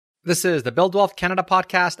This is the Build Wealth Canada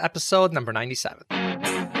podcast, episode number 97.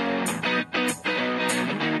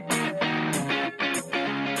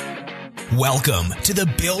 Welcome to the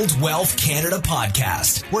Build Wealth Canada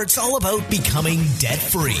podcast, where it's all about becoming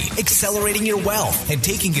debt-free, accelerating your wealth, and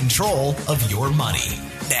taking control of your money.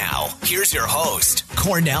 Now, here's your host,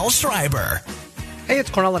 Cornell Schreiber. Hey,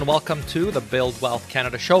 it's Cornell and welcome to the Build Wealth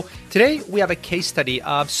Canada show. Today, we have a case study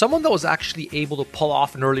of someone that was actually able to pull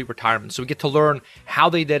off an early retirement. So we get to learn how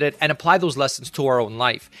they did it and apply those lessons to our own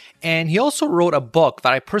life. And he also wrote a book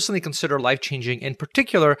that I personally consider life-changing, in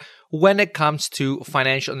particular when it comes to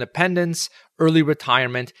financial independence, early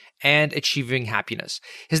retirement, and achieving happiness.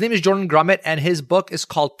 His name is Jordan Grumet, and his book is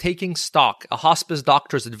called Taking Stock, a hospice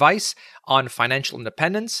doctor's advice on financial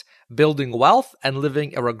independence, building wealth, and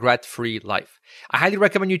living a regret-free life. I highly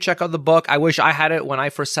recommend you check out the book. I wish I had it when I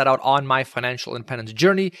first set out on my financial independence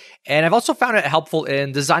journey, and I've also found it helpful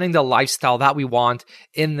in designing the lifestyle that we want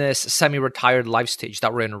in this semi-retired life stage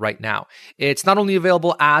that we're in right now. It's not only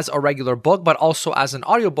available as a regular book, but also as an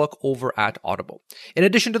audiobook over at Audible. In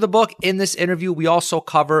addition to the book, in this interview, we also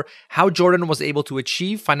cover how Jordan was able to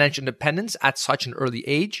achieve financial independence at such an early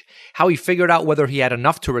age, how he figured out whether he had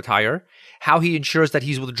enough to retire, how he ensures that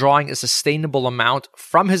he's withdrawing a sustainable amount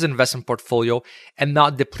from his investment portfolio and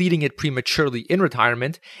not depleting it prematurely in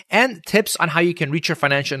retirement, and tips on how you can reach your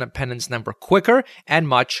financial independence number quicker, and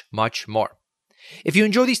much, much more. If you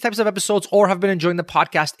enjoy these types of episodes or have been enjoying the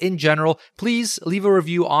podcast in general, please leave a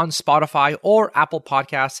review on Spotify or Apple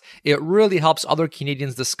Podcasts. It really helps other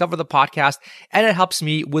Canadians discover the podcast, and it helps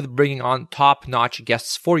me with bringing on top-notch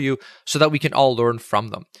guests for you so that we can all learn from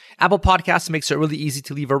them. Apple Podcasts makes it really easy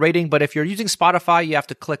to leave a rating, but if you're using Spotify, you have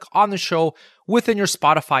to click on the show within your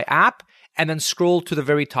Spotify app and then scroll to the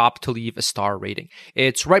very top to leave a star rating.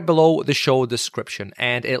 It's right below the show description,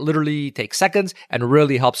 and it literally takes seconds and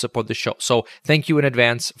really helps support the show. So thank you in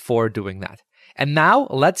advance for doing that. And now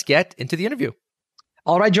let's get into the interview.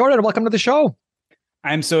 All right, Jordan, welcome to the show.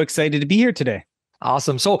 I'm so excited to be here today.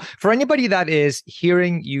 Awesome. So for anybody that is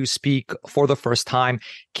hearing you speak for the first time,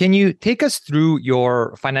 can you take us through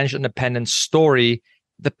your financial independence story,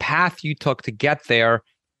 the path you took to get there,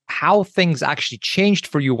 how things actually changed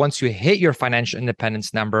for you once you hit your financial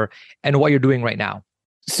independence number, and what you're doing right now?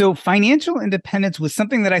 So financial independence was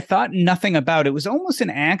something that I thought nothing about. It was almost an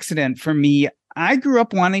accident for me. I grew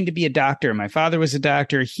up wanting to be a doctor. My father was a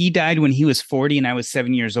doctor. He died when he was 40 and I was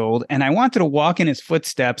 7 years old. And I wanted to walk in his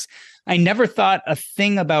footsteps. I never thought a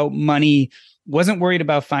thing about money, wasn't worried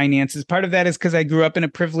about finances. Part of that is because I grew up in a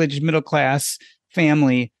privileged middle-class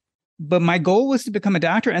family. But my goal was to become a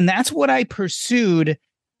doctor. And that's what I pursued.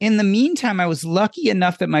 In the meantime, I was lucky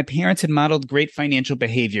enough that my parents had modeled great financial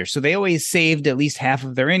behavior. So they always saved at least half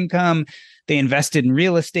of their income. They invested in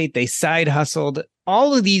real estate. They side hustled.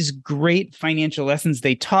 All of these great financial lessons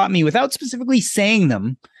they taught me without specifically saying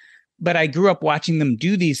them. But I grew up watching them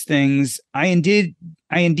do these things. I indeed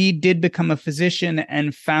did become a physician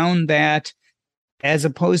and found that as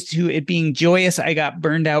opposed to it being joyous, I got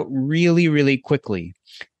burned out really, really quickly.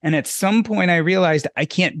 And at some point, I realized I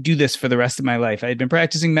can't do this for the rest of my life. I had been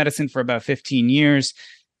practicing medicine for about 15 years,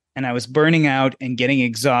 and I was burning out and getting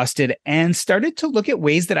exhausted and started to look at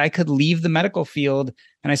ways that I could leave the medical field.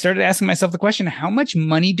 And I started asking myself the question, how much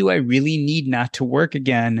money do I really need not to work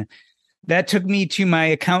again? That took me to my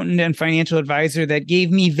accountant and financial advisor that gave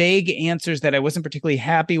me vague answers that I wasn't particularly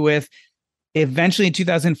happy with. Eventually, in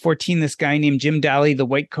 2014, this guy named Jim Daly, the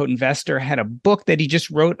white coat investor, had a book that he just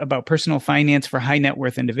wrote about personal finance for high net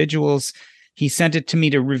worth individuals. He sent it to me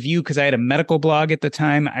to review because I had a medical blog at the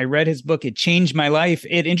time. I read his book. It changed my life.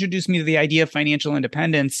 It introduced me to the idea of financial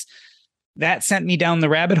independence. That sent me down the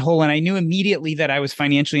rabbit hole, and I knew immediately that I was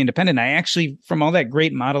financially independent. I actually, from all that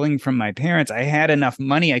great modeling from my parents, I had enough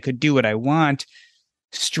money. I could do what I want.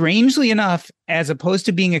 Strangely enough, as opposed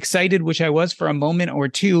to being excited, which I was for a moment or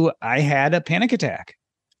two, I had a panic attack.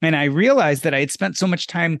 And I realized that I had spent so much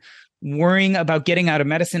time worrying about getting out of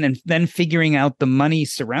medicine and then figuring out the money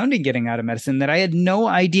surrounding getting out of medicine that I had no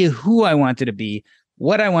idea who I wanted to be,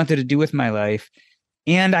 what I wanted to do with my life.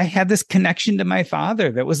 And I had this connection to my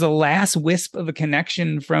father that was the last wisp of a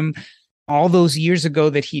connection from all those years ago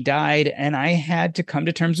that he died. And I had to come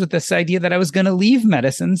to terms with this idea that I was going to leave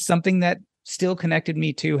medicine, something that still connected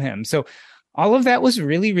me to him. So all of that was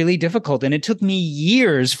really, really difficult. And it took me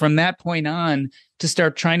years from that point on to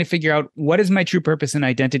start trying to figure out what is my true purpose and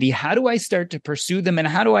identity? How do I start to pursue them? And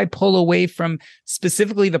how do I pull away from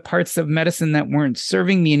specifically the parts of medicine that weren't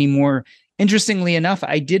serving me anymore? Interestingly enough,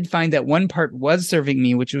 I did find that one part was serving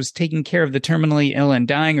me, which was taking care of the terminally ill and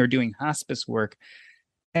dying or doing hospice work.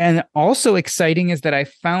 And also exciting is that I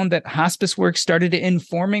found that hospice work started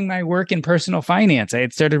informing my work in personal finance. I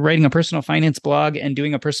had started writing a personal finance blog and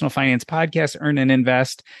doing a personal finance podcast, Earn and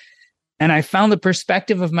Invest. And I found the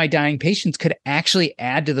perspective of my dying patients could actually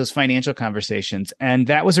add to those financial conversations. And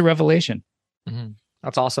that was a revelation. Mm-hmm.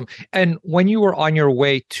 That's awesome. And when you were on your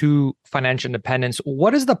way to financial independence,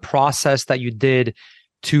 what is the process that you did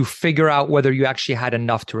to figure out whether you actually had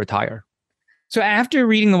enough to retire? So after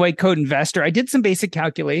reading The White Coat Investor, I did some basic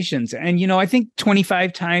calculations. And, I think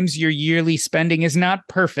 25 times your yearly spending is not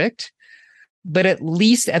perfect, but at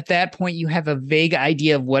least at that point, you have a vague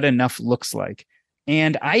idea of what enough looks like.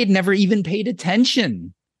 And I had never even paid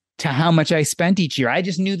attention to how much I spent each year. I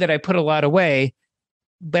just knew that I put a lot away,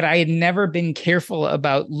 but I had never been careful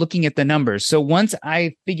about looking at the numbers. So once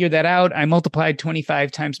I figured that out, I multiplied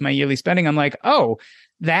 25 times my yearly spending. I'm like, oh,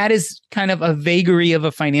 that is kind of a vagary of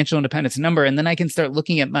a financial independence number. And then I can start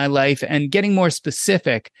looking at my life and getting more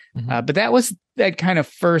specific. Mm-hmm. But that was that kind of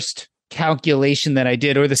first calculation that I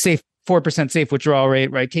did, or the 4% safe withdrawal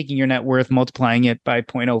rate, right? Taking your net worth, multiplying it by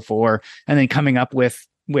 0.04, and then coming up with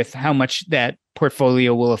how much that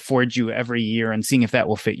portfolio will afford you every year and seeing if that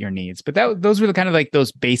will fit your needs. But those were the kind of like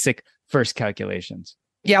those basic first calculations.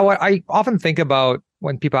 Yeah, what I often think about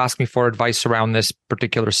when people ask me for advice around this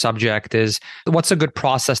particular subject is what's a good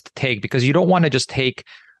process to take? Because you don't want to just take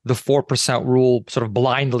the 4% rule sort of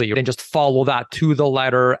blindly and just follow that to the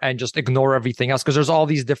letter and just ignore everything else. Because there's all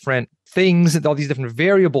these different things, all these different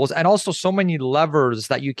variables, and also so many levers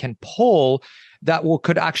that you can pull that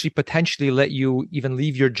could actually potentially let you even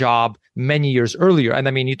leave your job many years earlier. And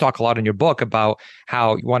I mean, you talk a lot in your book about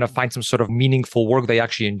how you want to find some sort of meaningful work that you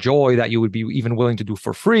actually enjoy, that you would be even willing to do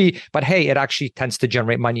for free. But hey, it actually tends to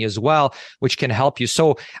generate money as well, which can help you.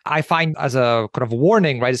 So I find, as a kind of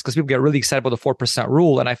warning, right, is because people get really excited about the 4%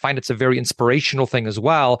 rule. And I find it's a very inspirational thing as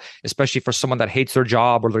well, especially for someone that hates their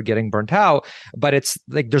job or they're getting burnt out. But it's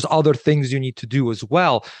like, there's other things you need to do as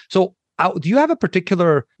well. So do you have a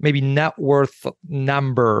particular maybe net worth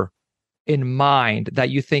number in mind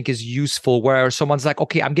that you think is useful, where someone's like,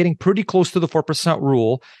 okay, I'm getting pretty close to the 4%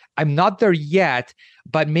 rule. I'm not there yet,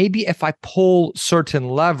 but maybe if I pull certain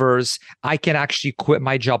levers, I can actually quit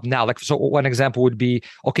my job now. Like, so one example would be,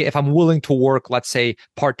 okay, if I'm willing to work, let's say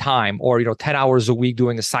part-time or, 10 hours a week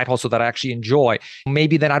doing a side hustle that I actually enjoy,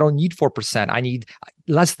 maybe then I don't need 4%. I need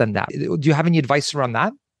less than that. Do you have any advice around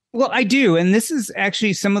that? Well, I do. And this is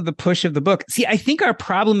actually some of the push of the book. See, I think our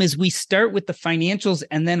problem is we start with the financials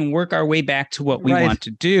and then work our way back to what we want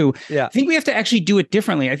to do. Yeah. I think we have to actually do it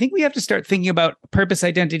differently. I think we have to start thinking about purpose,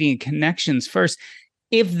 identity, and connections first.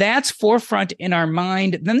 If that's forefront in our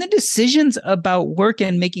mind, then the decisions about work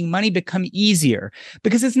and making money become easier,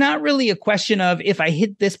 because it's not really a question of, if I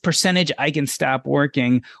hit this percentage, I can stop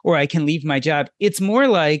working or I can leave my job. It's more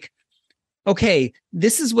like, okay,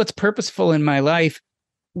 this is what's purposeful in my life.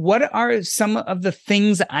 What are some of the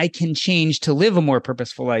things I can change to live a more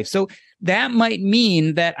purposeful life? So that might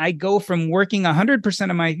mean that I go from working 100%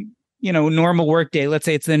 of my, normal workday, let's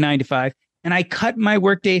say it's the 9 to 5, and I cut my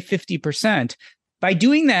workday 50%. By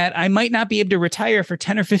doing that, I might not be able to retire for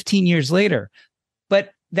 10 or 15 years later.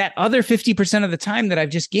 But that other 50% of the time that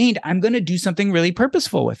I've just gained, I'm going to do something really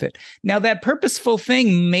purposeful with it. Now, that purposeful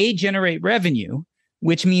thing may generate revenue,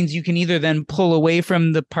 which means you can either then pull away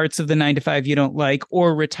from the parts of the 9 to 5 you don't like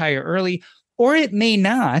or retire early, or it may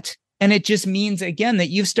not. And it just means, again, that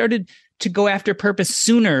you've started to go after purpose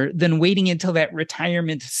sooner than waiting until that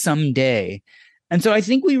retirement someday. And so I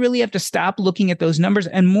think we really have to stop looking at those numbers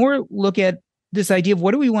and more look at this idea of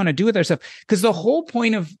what do we want to do with ourselves? Because the whole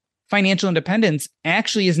point of financial independence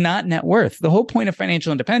actually is not net worth. The whole point of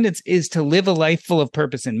financial independence is to live a life full of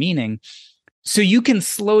purpose and meaning. So you can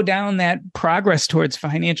slow down that progress towards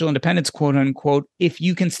financial independence, quote unquote, if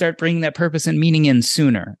you can start bringing that purpose and meaning in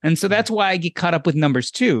sooner. And so that's why I get caught up with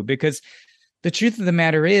numbers too, because the truth of the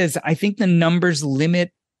matter is, I think the numbers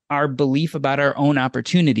limit our belief about our own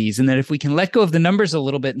opportunities. And that if we can let go of the numbers a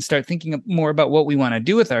little bit and start thinking more about what we want to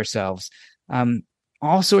do with ourselves,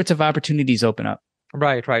 all sorts of opportunities open up.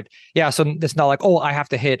 Right. Yeah. So it's not like, oh, I have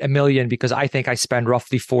to hit 1 million because I think I spend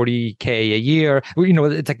roughly 40K a year.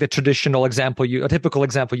 It's like the traditional example, a typical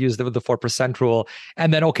example used with the 4% rule.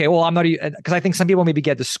 And then, okay, well, I'm not, because I think some people maybe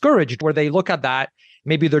get discouraged where they look at that.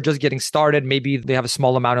 Maybe they're just getting started. Maybe they have a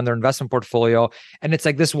small amount in their investment portfolio. And it's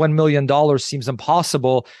like, this $1 million seems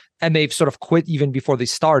impossible. and they've sort of quit even before they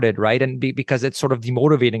started, right? And because it's sort of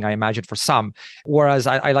demotivating, I imagine, for some. Whereas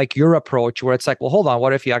I like your approach where it's like, well, hold on,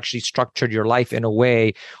 what if you actually structured your life in a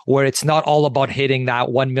way where it's not all about hitting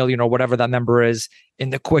that 1 million or whatever that number is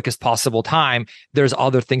in the quickest possible time? There's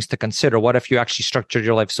other things to consider. What if you actually structured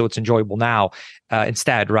your life so it's enjoyable now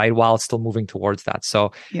instead, right? While it's still moving towards that.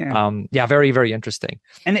 So very, very interesting.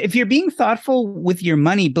 And if you're being thoughtful with your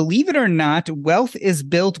money, believe it or not, wealth is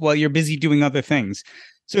built while you're busy doing other things.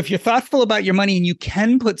 So if you're thoughtful about your money and you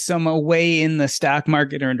can put some away in the stock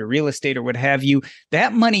market or into real estate or what have you,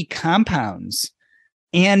 that money compounds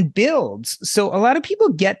and builds. So a lot of people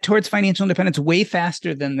get towards financial independence way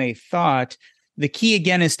faster than they thought. The key,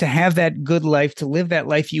 again, is to have that good life, to live that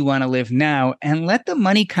life you want to live now, and let the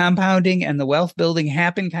money compounding and the wealth building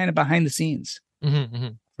happen kind of behind the scenes.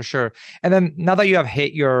 For sure. And then now that you have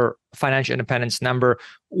hit your financial independence number,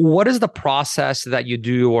 what is the process that you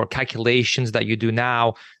do or calculations that you do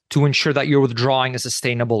now to ensure that you're withdrawing a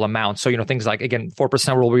sustainable amount? So, things like, again,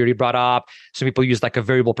 4% rule we already brought up. Some people use like a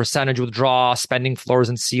variable percentage withdrawal, spending floors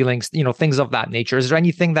and ceilings, things of that nature. Is there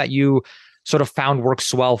anything that you sort of found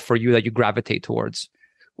works well for you that you gravitate towards?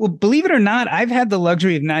 Well, believe it or not, I've had the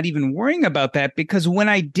luxury of not even worrying about that, because when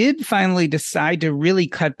I did finally decide to really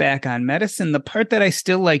cut back on medicine, the part that I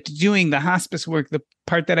still liked doing, the hospice work, the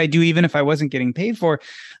part that I do even if I wasn't getting paid for,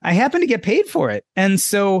 I happen to get paid for it. And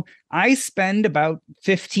so I spend about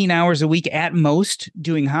 15 hours a week at most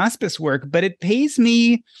doing hospice work, but it pays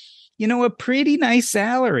me, a pretty nice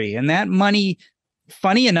salary. And that money,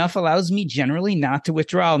 funny enough, allows me generally not to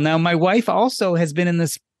withdraw. Now, my wife also has been in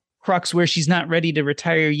this crux where she's not ready to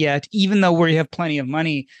retire yet, even though we have plenty of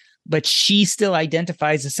money, but she still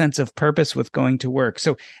identifies a sense of purpose with going to work.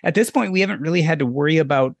 So at this point, we haven't really had to worry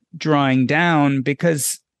about drawing down,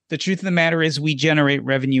 because the truth of the matter is we generate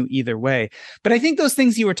revenue either way. But I think those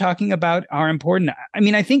things you were talking about are important. I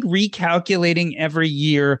mean, I think recalculating every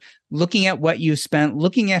year, looking at what you spent,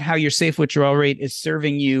 looking at how your safe withdrawal rate is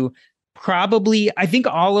serving you, probably, I think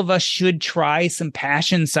all of us should try some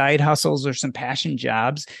passion side hustles or some passion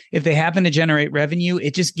jobs. If they happen to generate revenue,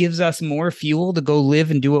 it just gives us more fuel to go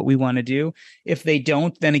live and do what we want to do. If they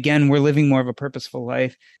don't, then again, we're living more of a purposeful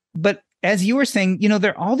life. But as you were saying,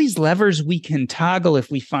 there are all these levers we can toggle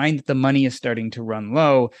if we find that the money is starting to run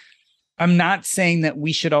low. I'm not saying that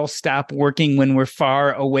we should all stop working when we're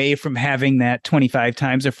far away from having that 25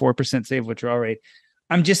 times or 4% safe withdrawal rate.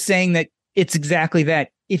 I'm just saying that it's exactly that.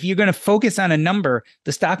 If you're going to focus on a number,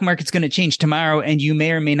 the stock market's going to change tomorrow, and you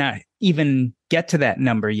may or may not even get to that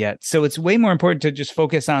number yet. So it's way more important to just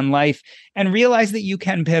focus on life and realize that you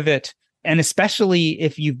can pivot. And especially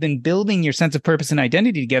if you've been building your sense of purpose and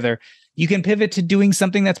identity together, you can pivot to doing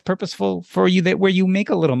something that's purposeful for you, that where you make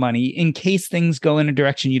a little money in case things go in a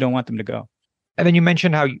direction you don't want them to go. And then you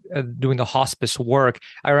mentioned how doing the hospice work.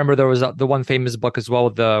 I remember there was the one famous book as well,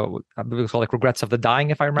 I believe it was called like Regrets of the Dying,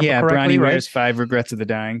 if I remember correctly. Bronnie right? Ware's 5 Regrets of the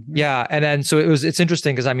Dying. Yeah. And then so it's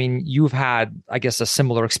interesting because, I mean, you've had, I guess, a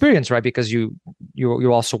similar experience, right? Because you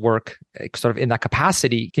also work sort of in that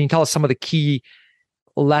capacity. Can you tell us some of the key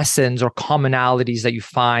lessons or commonalities that you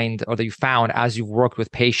find or that you found as you've worked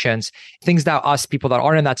with patients, things that us people that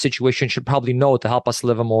aren't in that situation should probably know to help us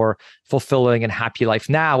live a more fulfilling and happy life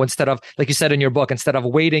now, instead of, like you said in your book, instead of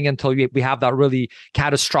waiting until we have that really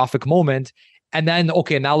catastrophic moment and then,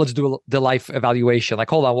 okay, now let's do the life evaluation. Like,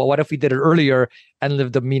 hold on, well, what if we did it earlier and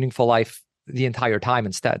lived a meaningful life the entire time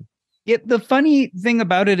instead? The funny thing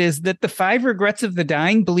about it is that the 5 regrets of the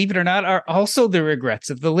dying, believe it or not, are also the regrets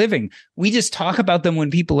of the living. We just talk about them when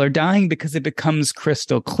people are dying because it becomes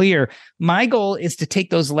crystal clear. My goal is to take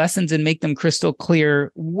those lessons and make them crystal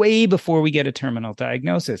clear way before we get a terminal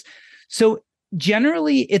diagnosis. So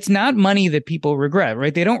generally, it's not money that people regret,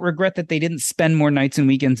 right? They don't regret that they didn't spend more nights and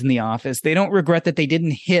weekends in the office. They don't regret that they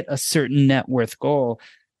didn't hit a certain net worth goal.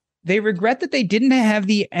 They regret that they didn't have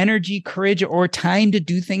the energy, courage, or time to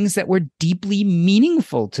do things that were deeply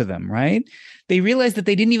meaningful to them, right? They realized that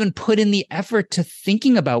they didn't even put in the effort to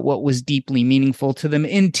thinking about what was deeply meaningful to them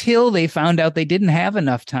until they found out they didn't have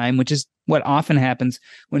enough time, which is what often happens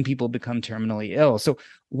when people become terminally ill. So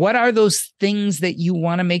what are those things that you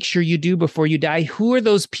want to make sure you do before you die? Who are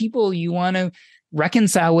those people you want to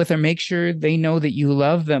reconcile with or make sure they know that you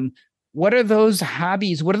love them? What are those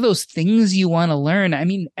hobbies? What are those things you want to learn? I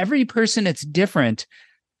mean, every person, it's different,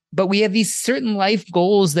 but we have these certain life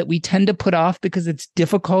goals that we tend to put off because it's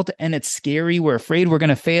difficult and it's scary. We're afraid we're going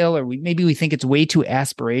to fail, or maybe we think it's way too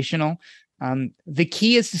aspirational. The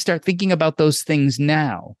key is to start thinking about those things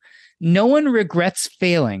now. No one regrets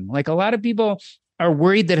failing. Like, a lot of people are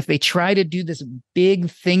worried that if they try to do this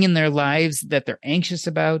big thing in their lives that they're anxious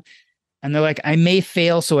about, and they're like, I may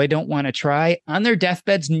fail, so I don't want to try. On their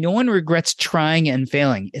deathbeds, no one regrets trying and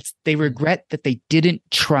failing. They regret that they didn't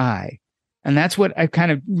try. And that's what I've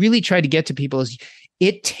kind of really tried to get to people is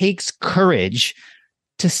it takes courage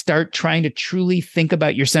to start trying to truly think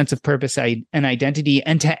about your sense of purpose and identity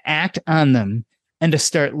and to act on them and to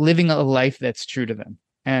start living a life that's true to them.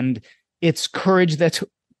 And it's courage that's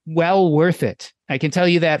well worth it. I can tell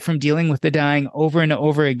you that from dealing with the dying over and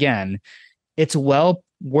over again. It's well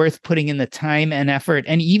worth putting in the time and effort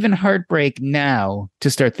and even heartbreak now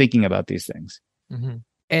to start thinking about these things. Mm-hmm.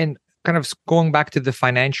 And kind of going back to the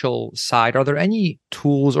financial side, are there any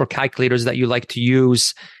tools or calculators that you like to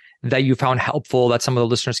use that you found helpful that some of the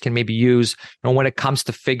listeners can maybe use, when it comes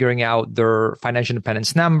to figuring out their financial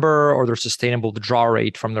independence number or their sustainable withdrawal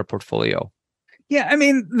rate from their portfolio? Yeah, I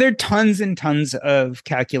mean, there are tons and tons of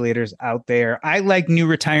calculators out there. I like New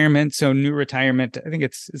Retirement. So New Retirement, I think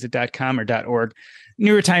is it .com or .org?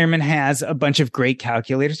 New Retirement has a bunch of great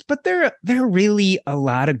calculators, but there are really a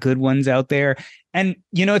lot of good ones out there. And,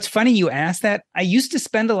 it's funny you asked that. I used to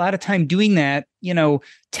spend a lot of time doing that,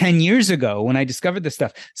 10 years ago when I discovered this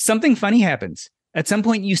stuff. Something funny happens. At some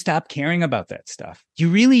point, you stop caring about that stuff. You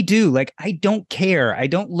really do. Like, I don't care. I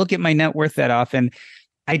don't look at my net worth that often.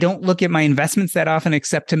 I don't look at my investments that often,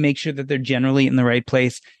 except to make sure that they're generally in the right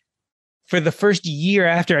place. For the first year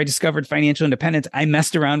after I discovered financial independence, I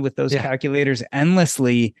messed around with those calculators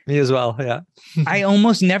endlessly. Me as well. Yeah. I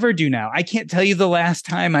almost never do now. I can't tell you the last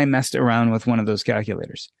time I messed around with one of those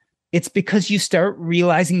calculators. It's because you start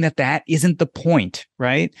realizing that isn't the point,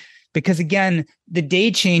 right? Because again, the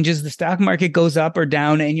day changes, the stock market goes up or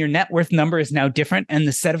down, and your net worth number is now different, and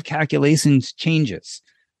the set of calculations changes,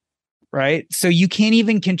 right? So you can't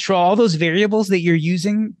even control all those variables that you're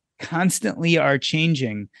using constantly are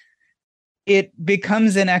changing. It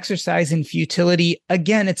becomes an exercise in futility.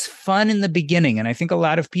 Again, it's fun in the beginning. And I think a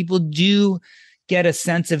lot of people do get a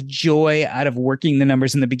sense of joy out of working the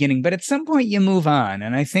numbers in the beginning. But at some point you move on.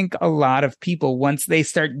 And I think a lot of people, once they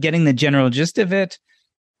start getting the general gist of it,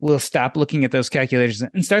 will stop looking at those calculators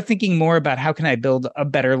and start thinking more about how can I build a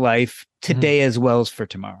better life today as well as for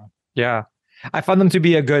tomorrow. Yeah. I found them to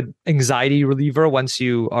be a good anxiety reliever once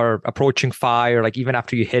you are approaching FI or like even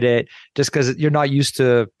after you hit it, just because you're not used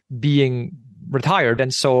to being retired.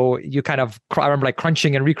 And so you kind of, I remember like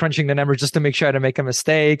crunching and recrunching the numbers just to make sure I didn't make a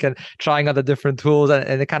mistake and trying other different tools.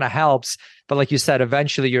 And it kind of helps. But like you said,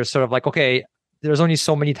 eventually you're sort of like, okay, there's only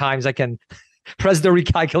so many times I can press the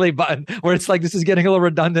recalculate button where it's like, this is getting a little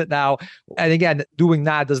redundant now. And again, doing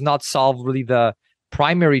that does not solve really the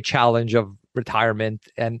primary challenge of retirement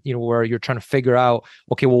and where you're trying to figure out,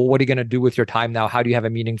 okay, well, what are you going to do with your time now? How do you have a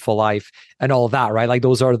meaningful life and all of that, right? Like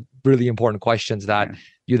those are really important questions that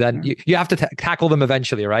you have to tackle them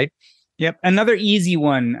eventually, right? Yep. Another easy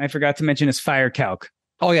one I forgot to mention is FireCalc.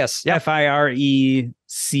 Oh yes. Yep. FireCalc.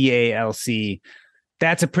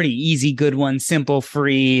 That's a pretty easy, good one, simple,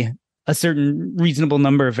 free, a certain reasonable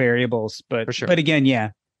number of variables, but for sure. But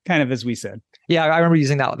again, kind of as we said. Yeah, I remember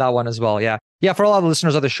using that one as well. Yeah. For a lot of the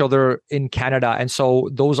listeners of the show, they're in Canada. And so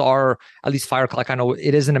those are, at least FireCalc, I know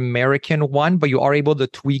it is an American one, but you are able to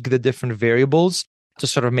tweak the different variables to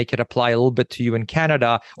sort of make it apply a little bit to you in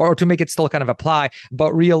Canada or to make it still kind of apply.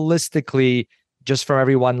 But realistically, just for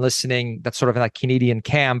everyone listening that's sort of in that Canadian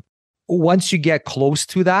camp, once you get close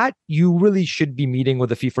to that, you really should be meeting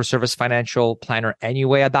with a fee-for-service financial planner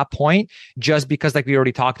anyway at that point, just because like we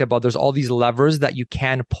already talked about, there's all these levers that you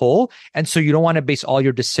can pull. And so you don't want to base all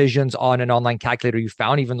your decisions on an online calculator you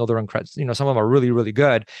found, even though they're incredible. Some of them are really, really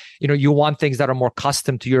good. You want things that are more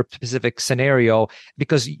custom to your specific scenario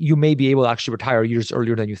because you may be able to actually retire years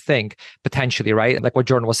earlier than you think, potentially, right? Like what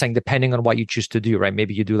Jordan was saying, depending on what you choose to do, right?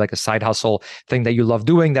 Maybe you do like a side hustle thing that you love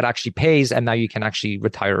doing that actually pays, and now you can actually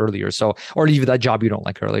retire earlier. So, or leave that job you don't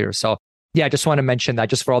like earlier. So yeah, I just want to mention that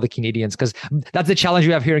just for all the Canadians, because that's the challenge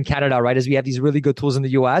we have here in Canada, right? Is we have these really good tools in the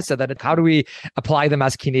US, and then how do we apply them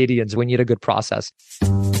as Canadians? We need a good process.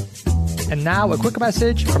 And now a quick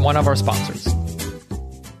message from one of our sponsors.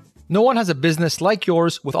 No one has a business like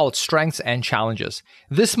yours with all its strengths and challenges.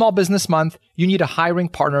 This Small Business Month, you need a hiring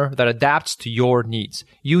partner that adapts to your needs.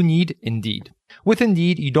 You need Indeed. With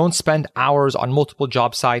Indeed, you don't spend hours on multiple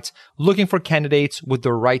job sites looking for candidates with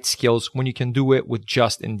the right skills when you can do it with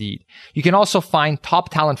just Indeed. You can also find top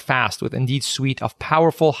talent fast with Indeed's suite of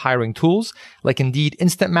powerful hiring tools like Indeed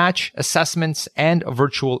Instant Match, assessments, and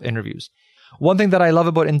virtual interviews. One thing that I love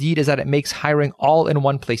about Indeed is that it makes hiring all in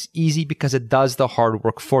one place easy because it does the hard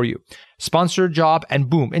work for you. Sponsor a job and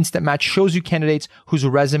boom, Instant Match shows you candidates whose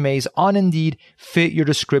resumes on Indeed fit your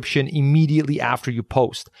description immediately after you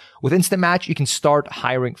post. With Instant Match, you can start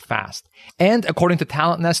hiring fast. And according to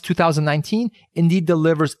Talent Nest 2019, Indeed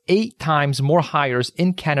delivers 8 times more hires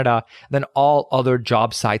in Canada than all other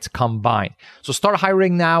job sites combined. So start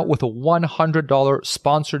hiring now with a $100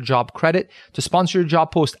 sponsored job credit to sponsor your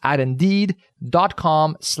job post at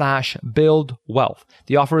Indeed.com/buildwealth.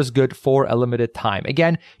 The offer is good for a limited time.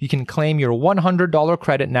 Again, you can claim your $100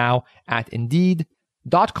 credit now at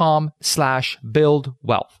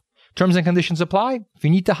Indeed.com/buildwealth. Terms and conditions apply. If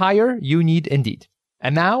you need to hire, you need Indeed.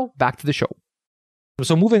 And now back to the show.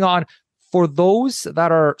 So moving on, for those that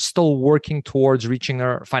are still working towards reaching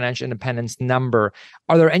their financial independence number,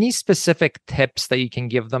 are there any specific tips that you can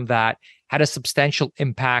give them that had a substantial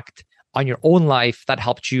impact on your own life that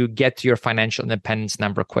helped you get to your financial independence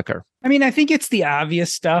number quicker? I mean, I think it's the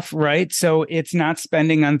obvious stuff, right? So it's not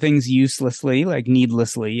spending on things uselessly, like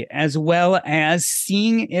needlessly, as well as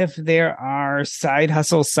seeing if there are side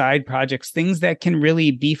hustles, side projects, things that can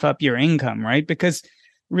really beef up your income, right? Because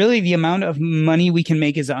really the amount of money we can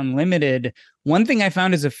make is unlimited. One thing I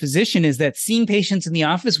found as a physician is that seeing patients in the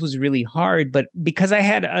office was really hard, but because I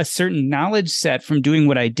had a certain knowledge set from doing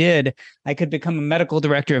what I did, I could become a medical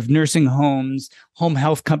director of nursing homes, home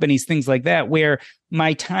health companies, things like that, where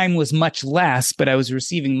my time was much less, but I was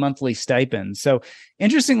receiving monthly stipends. So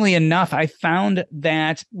interestingly enough, I found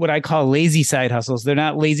that what I call lazy side hustles, they're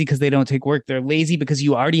not lazy because they don't take work. They're lazy because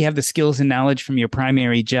you already have the skills and knowledge from your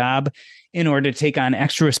primary job in order to take on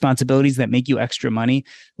extra responsibilities that make you extra money.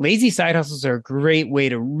 Lazy side hustles are a great way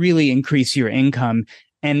to really increase your income.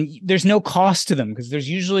 And there's no cost to them because there's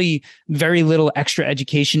usually very little extra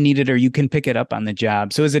education needed, or you can pick it up on the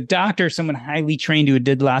job. So as a doctor, someone highly trained who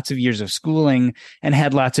did lots of years of schooling and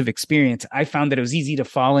had lots of experience, I found that it was easy to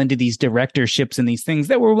fall into these directorships and these things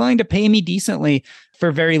that were willing to pay me decently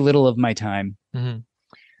for very little of my time. Mm-hmm.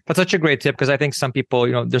 That's such a great tip because I think some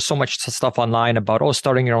people, there's so much stuff online about,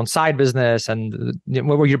 starting your own side business and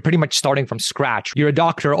where you're pretty much starting from scratch. You're a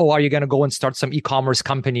doctor. Are you going to go and start some e-commerce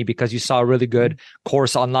company because you saw a really good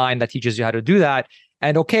course online that teaches you how to do that?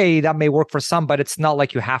 And okay, that may work for some, but it's not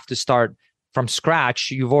like you have to start from scratch.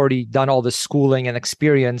 You've already done all this schooling and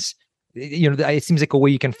experience. It seems like a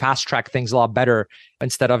way you can fast track things a lot better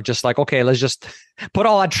instead of just like, okay, let's just put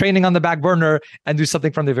all that training on the back burner and do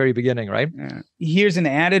something from the very beginning, right? Here's an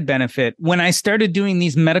added benefit. When I started doing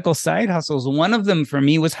these medical side hustles, one of them for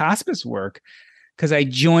me was hospice work because I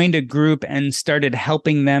joined a group and started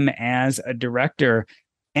helping them as a director.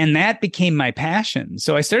 And that became my passion.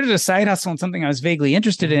 So I started a side hustle on something I was vaguely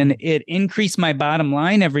interested in. It increased my bottom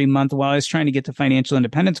line every month while I was trying to get to financial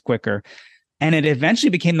independence quicker. And it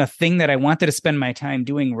eventually became the thing that I wanted to spend my time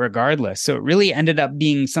doing regardless. So it really ended up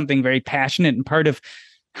being something very passionate and part of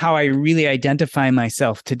how I really identify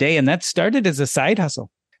myself today. And that started as a side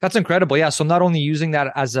hustle. That's incredible. Yeah. So not only using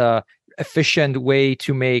that as a efficient way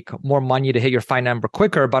to make more money to hit your FI number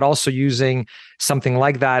quicker, but also using something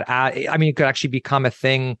like that. It could actually become a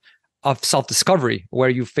thing of self-discovery where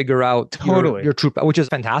you figure out your true, which is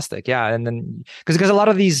fantastic. Yeah. And then because a lot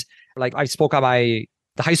of these, like I spoke at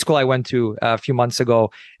the high school I went to a few months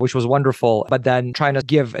ago, which was wonderful, but then trying to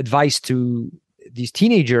give advice to these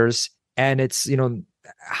teenagers. And it's,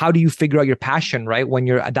 how do you figure out your passion, right? When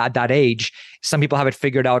you're at that age, some people have it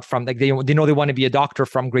figured out from like, they know they want to be a doctor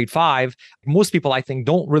from grade 5. Most people, I think,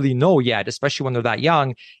 don't really know yet, especially when they're that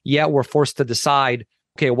young. Yet we're forced to decide,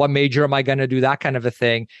 okay, what major am I going to do? That kind of a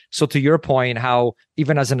thing. So to your point, how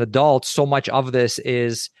even as an adult, so much of this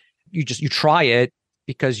is you try it,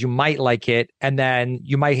 because you might like it and then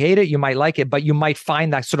you might hate it, you might like it, but you might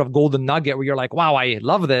find that sort of golden nugget where you're like, wow, I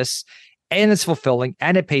love this and it's fulfilling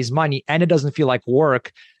and it pays money and it doesn't feel like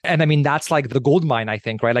work. And that's like the gold mine, I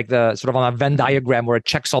think, right? Like the sort of on a Venn diagram where it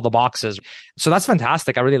checks all the boxes. So that's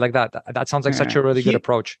fantastic. I really like that. That sounds like such a really good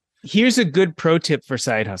approach. Here's a good pro tip for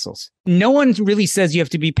side hustles. No one really says you have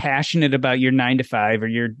to be passionate about your 9 to 5 or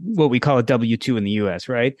your, what we call a W-2 in the US,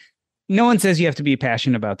 right? No one says you have to be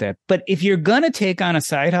passionate about that. But if you're going to take on a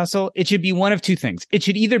side hustle, it should be one of two things. It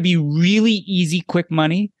should either be really easy, quick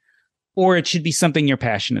money, or it should be something you're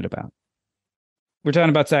passionate about. We're talking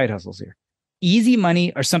about side hustles here. Easy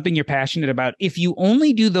money or something you're passionate about. If you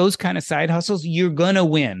only do those kind of side hustles, you're going to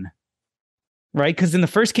win, right? Because in the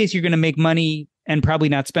first case, you're going to make money and probably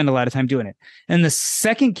not spend a lot of time doing it. In the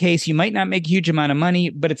second case, you might not make a huge amount of money,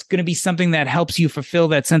 but it's going to be something that helps you fulfill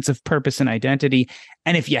that sense of purpose and identity.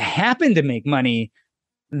 And if you happen to make money,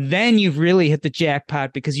 then you've really hit the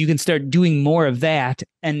jackpot because you can start doing more of that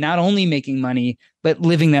and not only making money, but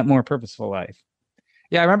living that more purposeful life.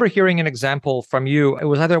 Yeah, I remember hearing an example from you. It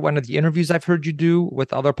was either one of the interviews I've heard you do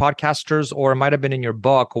with other podcasters, or it might have been in your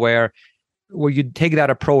book where you take that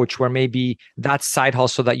approach where maybe that side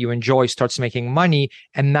hustle that you enjoy starts making money.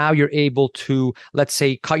 And now you're able to, let's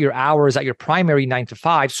say, cut your hours at your primary 9 to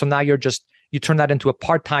 5. So now you turn that into a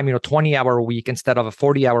part-time, 20-hour a week instead of a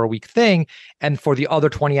 40-hour a week thing. And for the other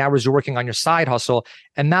 20 hours, you're working on your side hustle.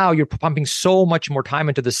 And now you're pumping so much more time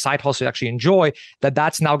into the side hustle you actually enjoy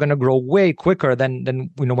that's now going to grow way quicker than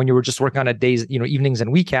when you were just working on a days, evenings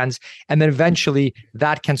and weekends. And then eventually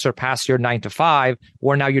that can surpass your 9 to 5,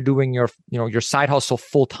 where now you're doing your side hustle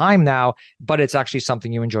full time now, but it's actually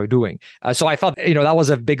something you enjoy doing. So I thought, that was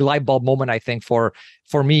a big light bulb moment, I think, for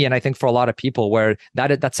me, and I think for a lot of people, where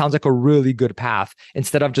that sounds like a really good path,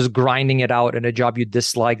 instead of just grinding it out in a job you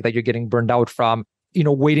dislike that you're getting burned out from,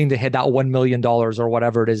 waiting to hit that $1 million or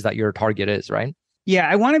whatever it is that your target is, right? Yeah,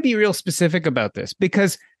 I want to be real specific about this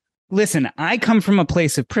because, listen, I come from a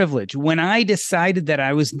place of privilege. When I decided that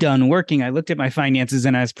I was done working, I looked at my finances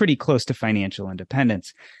and I was pretty close to financial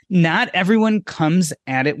independence. Not everyone comes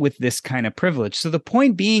at it with this kind of privilege. So the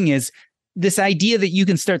point being is, this idea that you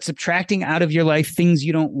can start subtracting out of your life things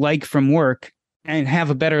you don't like from work and have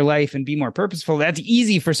a better life and be more purposeful, that's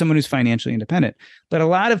easy for someone who's financially independent. But a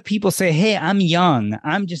lot of people say, hey, I'm young.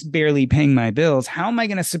 I'm just barely paying my bills. How am I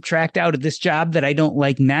going to subtract out of this job that I don't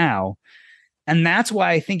like now? And that's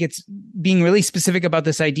why I think it's being really specific about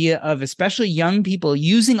this idea of especially young people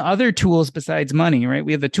using other tools besides money, right?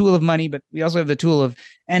 We have the tool of money, but we also have the tool of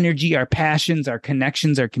energy, our passions, our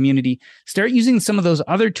connections, our community. Start using some of those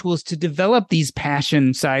other tools to develop these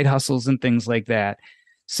passion side hustles and things like that,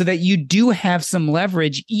 so that you do have some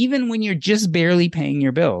leverage, even when you're just barely paying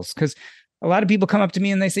your bills. Because a lot of people come up to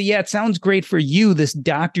me and they say, yeah, it sounds great for you, this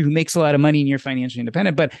doctor who makes a lot of money and you're financially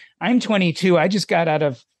independent, but I'm 22. I just got out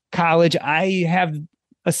of college. I have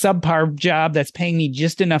a subpar job that's paying me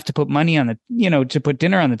just enough to put money on to put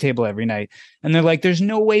dinner on the table every night. And they're like, there's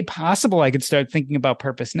no way possible I could start thinking about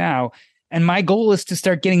purpose now. And my goal is to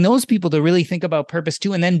start getting those people to really think about purpose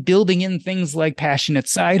too, and then building in things like passionate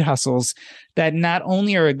side hustles that not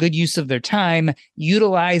only are a good use of their time,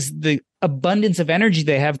 utilize the abundance of energy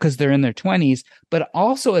they have because they're in their 20s, but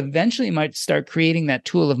also eventually might start creating that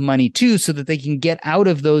tool of money too, so that they can get out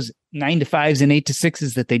of those 9 to 5s and 8 to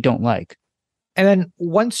 6s that they don't like. And then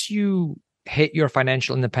once you hit your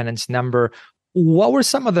financial independence number, what were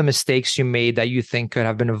some of the mistakes you made that you think could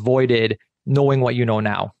have been avoided knowing what you know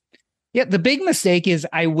now? Yeah, the big mistake is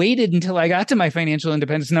I waited until I got to my financial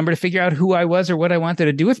independence number to figure out who I was or what I wanted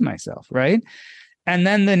to do with myself, right? And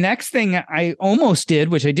then the next thing I almost did,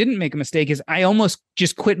 which I didn't make a mistake, is I almost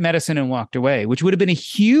just quit medicine and walked away, which would have been a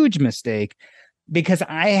huge mistake because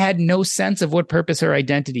I had no sense of what purpose or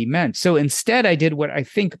identity meant. So instead, I did what I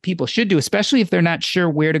think people should do, especially if they're not sure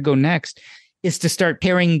where to go next, is to start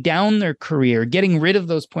paring down their career, getting rid of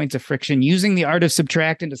those points of friction, using the art of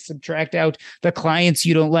subtracting to subtract out the clients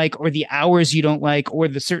you don't like, or the hours you don't like, or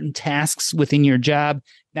the certain tasks within your job.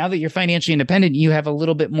 Now that you're financially independent, you have a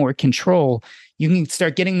little bit more control. You can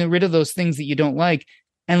start getting rid of those things that you don't like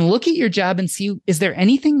and look at your job and see, is there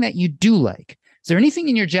anything that you do like? Is there anything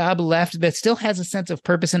in your job left that still has a sense of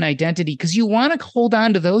purpose and identity? Because you want to hold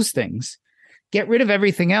on to those things. Get rid of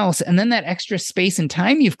everything else. And then that extra space and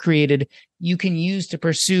time you've created, you can use to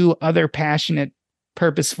pursue other passionate,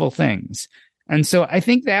 purposeful things. And so I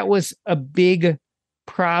think that was a big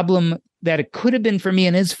problem that it could have been for me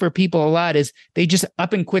and is for people a lot, is they just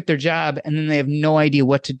up and quit their job and then they have no idea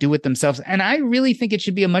what to do with themselves. And I really think it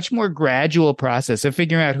should be a much more gradual process of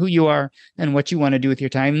figuring out who you are and what you want to do with your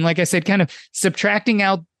time. And like I said, kind of subtracting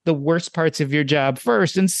out the worst parts of your job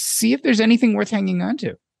first and see if there's anything worth hanging on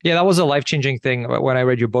to. Yeah, that was a life-changing thing when I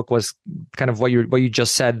read your book, was kind of what you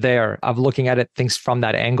just said there, of looking at it, things from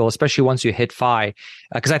that angle, especially once you hit FI.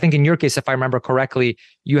 Because I think in your case, if I remember correctly,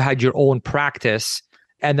 you had your own practice,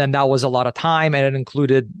 and then that was a lot of time, and it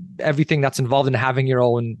included everything that's involved in having your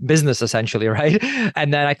own business, essentially, right?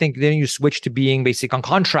 And then I think then you switched to being basically on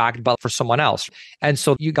contract, but for someone else. And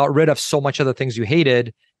so you got rid of so much of the things you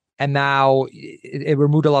hated. And now it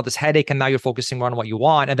removed a lot of this headache, and now you're focusing on what you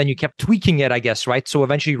want. And then you kept tweaking it, I guess, right? So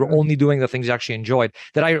eventually you're only doing the things you actually enjoyed.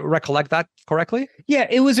 Did I recollect that correctly? Yeah,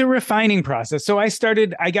 it was a refining process. So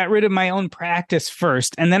I got rid of my own practice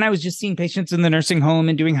first, and then I was just seeing patients in the nursing home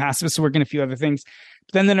and doing hospice work and a few other things.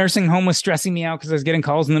 But then the nursing home was stressing me out because I was getting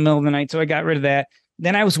calls in the middle of the night. So I got rid of that.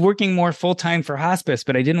 Then I was working more full-time for hospice,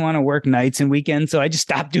 but I didn't want to work nights and weekends. So I just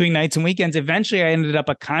stopped doing nights and weekends. Eventually, I ended up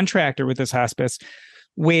a contractor with this hospice,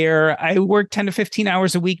 where I work 10 to 15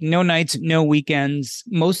 hours a week, no nights, no weekends.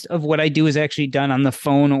 Most of what I do is actually done on the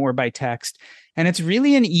phone or by text. And it's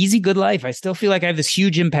really an easy, good life. I still feel like I have this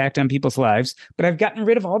huge impact on people's lives, but I've gotten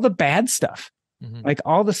rid of all the bad stuff. Like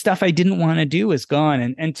all the stuff I didn't want to do is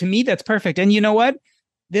gone. And to me, that's perfect. And you know what?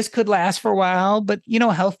 This could last for a while, but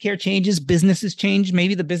healthcare changes, businesses change.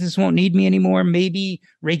 Maybe the business won't need me anymore. Maybe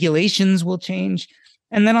regulations will change.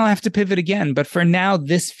 And then I'll have to pivot again. But for now,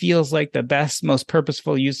 this feels like the best, most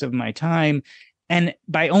purposeful use of my time. And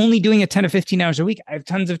by only doing it 10 to 15 hours a week, I have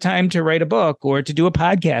tons of time to write a book or to do a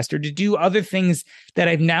podcast or to do other things that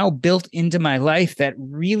I've now built into my life that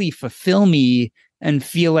really fulfill me and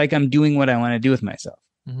feel like I'm doing what I want to do with myself.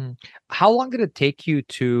 How long did it take you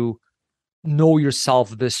to know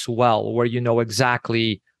yourself this well, where you know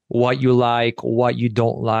exactly what you like, what you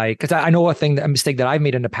don't like? Because I know a mistake that I've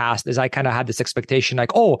made in the past is I kind of had this expectation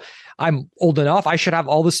like, oh, I'm old enough. I should have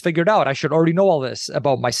all this figured out. I should already know all this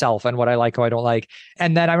about myself and what I like, what I don't like.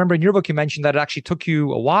 And then I remember in your book, you mentioned that it actually took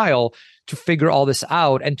you a while to figure all this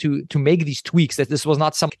out and to make these tweaks, that this was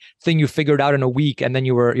not something you figured out in a week. And then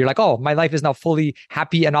you're like, oh, my life is now fully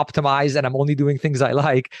happy and optimized and I'm only doing things I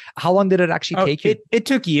like. How long did it actually take you? It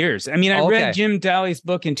took years. I mean, I read Jim Daly's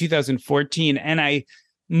book in 2014 and I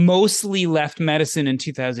mostly left medicine in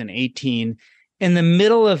 2018. In the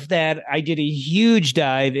middle of that, I did a huge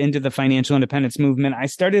dive into the financial independence movement. I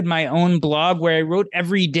started my own blog where I wrote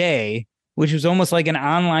every day, which was almost like an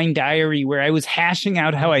online diary where I was hashing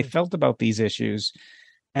out how I felt about these issues.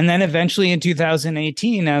 And then eventually in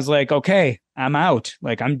 2018, I was like, okay, I'm out.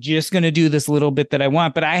 Like, I'm just going to do this little bit that I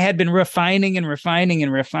want. But I had been refining and refining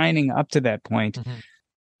and refining up to that point.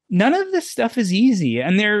 None of this stuff is easy.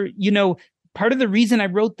 And part of the reason I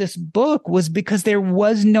wrote this book was because there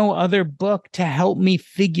was no other book to help me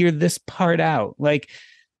figure this part out. Like,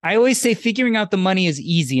 I always say figuring out the money is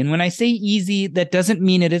easy. And when I say easy, that doesn't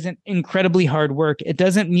mean it isn't incredibly hard work. It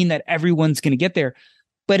doesn't mean that everyone's going to get there,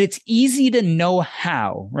 but it's easy to know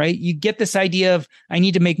how, right? You get this idea of, I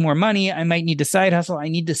need to make more money. I might need to side hustle. I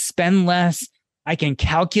need to spend less. I can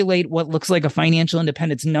calculate what looks like a financial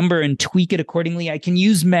independence number and tweak it accordingly. I can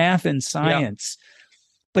use math and science,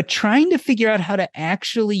 but trying to figure out how to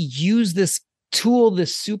actually use this tool,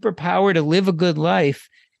 this superpower to live a good life,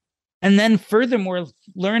 and then furthermore,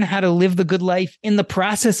 learn how to live the good life in the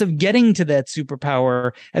process of getting to that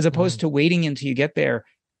superpower, as opposed to waiting until you get there.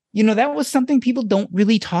 That was something people don't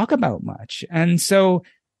really talk about much. And so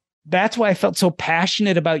that's why I felt so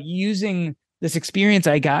passionate about using this experience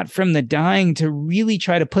I got from the dying to really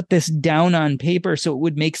try to put this down on paper so it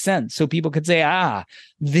would make sense. So people could say,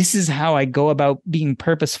 this is how I go about being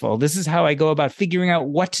purposeful. This is how I go about figuring out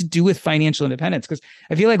what to do with financial independence. Because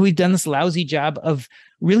I feel like we've done this lousy job of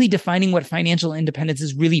really defining what financial independence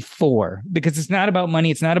is really for, because it's not about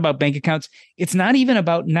money. It's not about bank accounts. It's not even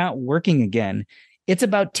about not working again. It's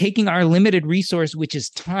about taking our limited resource, which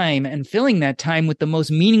is time, and filling that time with the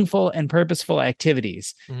most meaningful and purposeful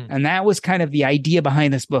activities. And that was kind of the idea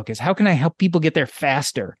behind this book, is how can I help people get there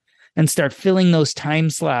faster and start filling those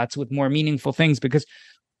time slots with more meaningful things? Because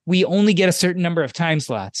we only get a certain number of time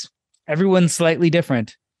slots. Everyone's slightly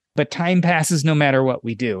different, but time passes no matter what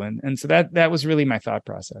we do. And so that was really my thought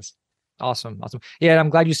process. Awesome. Yeah,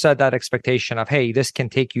 I'm glad you said that expectation of, hey, this can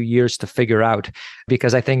take you years to figure out.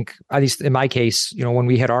 Because I think, at least in my case, when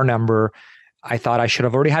we hit our number, I thought I should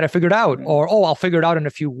have already had it figured out, or, I'll figure it out in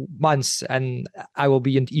a few months and I will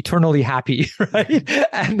be eternally happy, right?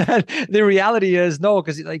 And then the reality is no,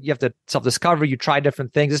 because you have to self-discover, you try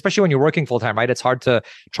different things, especially when you're working full-time, right? It's hard to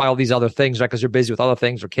try all these other things, right? Because you're busy with other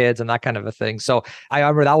things or kids and that kind of a thing. So I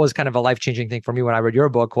remember that was kind of a life-changing thing for me when I read your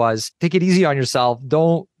book, was take it easy on yourself.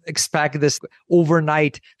 Don't expect this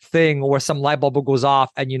overnight thing where some light bulb goes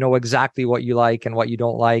off and you know exactly what you like and what you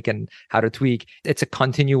don't like and how to tweak. It's a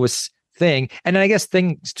continuous thing. And then I guess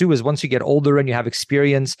things too is once you get older and you have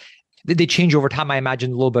experience, they change over time, I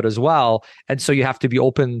imagine, a little bit as well. And so you have to be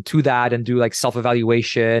open to that and do like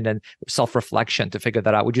self-evaluation and self-reflection to figure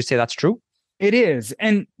that out. Would you say that's true? It is.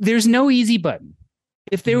 And there's no easy button.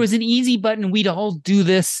 If there was an easy button, we'd all do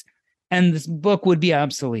this and this book would be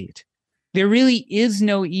obsolete. There really is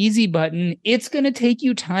no easy button. It's going to take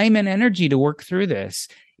you time and energy to work through this.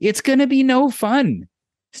 It's going to be no fun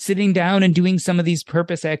sitting down and doing some of these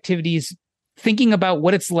purpose activities, thinking about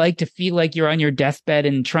what it's like to feel like you're on your deathbed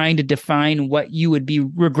and trying to define what you would be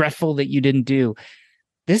regretful that you didn't do.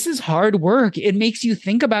 This is hard work. It makes you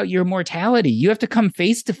think about your mortality. You have to come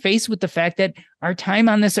face to face with the fact that our time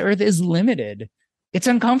on this earth is limited. It's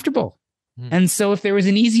uncomfortable. And so if there was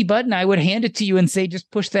an easy button, I would hand it to you and say, just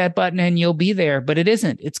push that button and you'll be there. But it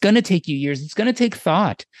isn't. It's going to take you years. It's going to take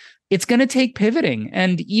thought. It's going to take pivoting.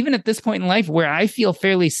 And even at this point in life where I feel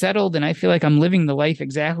fairly settled and I feel like I'm living the life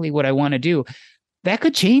exactly what I want to do, that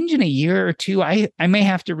could change in a year or two. I may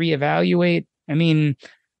have to reevaluate. I mean,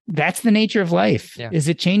 that's the nature of life, is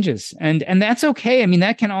it changes. And that's okay. I mean,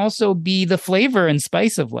 that can also be the flavor and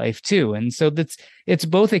spice of life too. And so it's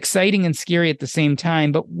both exciting and scary at the same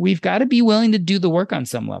time, but we've got to be willing to do the work on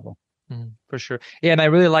some level. For sure. Yeah. And I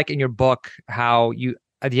really like in your book how you,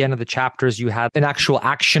 at the end of the chapters, you had an actual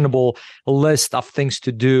actionable list of things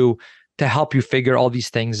to do to help you figure all these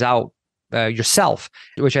things out yourself,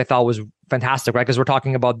 which I thought was fantastic, right? Because we're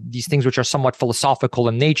talking about these things which are somewhat philosophical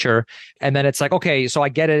in nature. And then it's like, okay, so I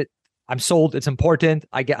get it. I'm sold. It's important.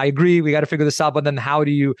 I agree. We got to figure this out. But then how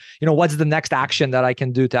do you what's the next action that I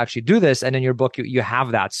can do to actually do this? And in your book, you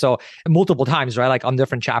have that. So multiple times, right? Like on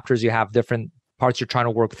different chapters, you have different parts you're trying to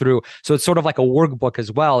work through. So it's sort of like a workbook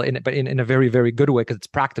as well, but in a very, very good way because it's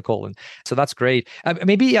practical. And so that's great.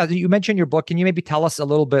 Maybe you mentioned your book. Can you maybe tell us a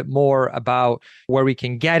little bit more about where we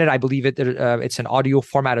can get it? I believe it's an audio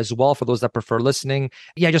format as well for those that prefer listening.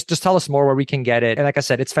 Yeah, just tell us more where we can get it. And like I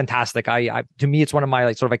said, it's fantastic. To me, it's one of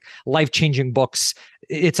my sort of life-changing books.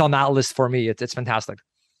 It's on that list for me. It's fantastic.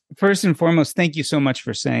 First and foremost, thank you so much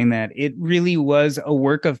for saying that. It really was a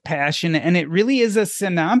work of passion, and it really is a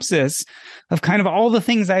synopsis of kind of all the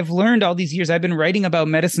things I've learned all these years. I've been writing about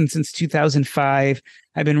medicine since 2005.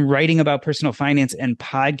 I've been writing about personal finance and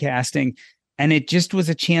podcasting, and it just was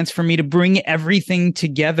a chance for me to bring everything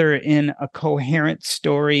together in a coherent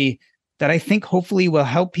story that I think hopefully will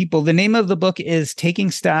help people. The name of the book is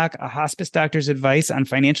Taking Stock, a Hospice Doctor's Advice on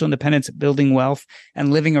Financial Independence, Building Wealth,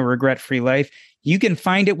 and Living a Regret-Free Life. You can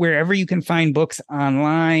find it wherever you can find books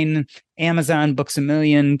online, Amazon, Books A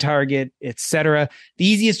Million, Target, etc. The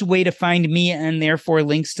easiest way to find me and therefore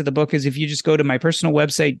links to the book is if you just go to my personal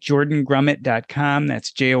website, jordangrumet.com.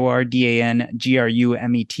 That's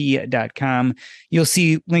JORDANGRUMET.com. You'll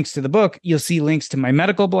see links to the book. You'll see links to my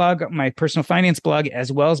medical blog, my personal finance blog,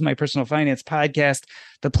 as well as my personal finance podcast.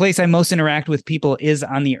 The place I most interact with people is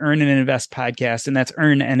on the Earn and Invest podcast, and that's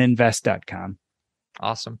earnandinvest.com.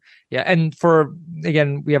 Awesome. Yeah. And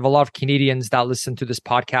again, we have a lot of Canadians that listen to this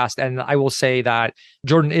podcast. And I will say that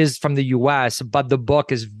Jordan is from the US, but the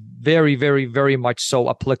book is very, very, very much so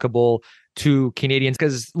applicable to Canadians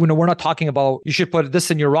because we're not talking about you should put this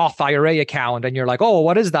in your Roth IRA account and you're like, oh,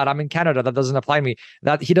 what is that? I'm in Canada. That doesn't apply to me.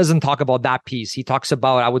 That he doesn't talk about that piece. He talks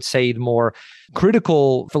about, I would say, more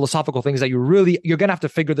critical philosophical things that you're going to have to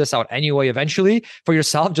figure this out anyway, eventually for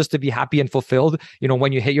yourself, just to be happy and fulfilled,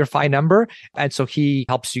 when you hit your FI number. And so he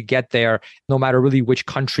helps you get there no matter really which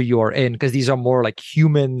country you are in, because these are more like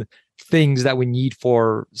human things that we need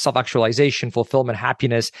for self-actualization, fulfillment,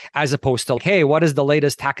 happiness, as opposed to, hey, what is the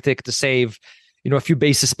latest tactic to save, a few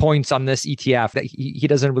basis points on this ETF? That he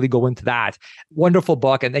doesn't really go into that. Wonderful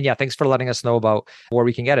book. And then, thanks for letting us know about where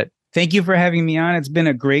we can get it. Thank you for having me on. It's been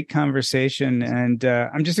a great conversation. And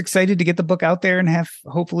I'm just excited to get the book out there and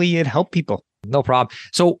hopefully it help people. No problem.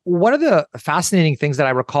 So one of the fascinating things that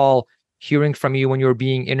I recall hearing from you when you were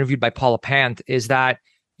being interviewed by Paula Pant is that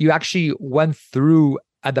you actually went through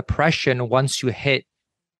a depression once you hit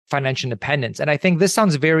financial independence. And I think this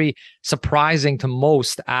sounds very surprising to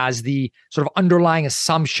most as the sort of underlying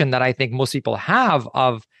assumption that I think most people have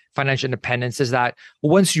of financial independence is that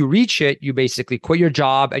once you reach it, you basically quit your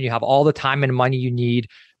job and you have all the time and money you need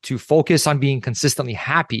to focus on being consistently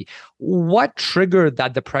happy. What triggered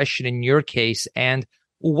that depression in your case? And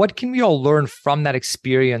what can we all learn from that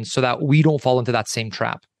experience so that we don't fall into that same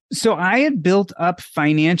trap? So I had built up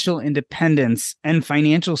financial independence and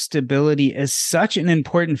financial stability as such an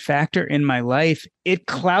important factor in my life. It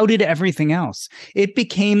clouded everything else. It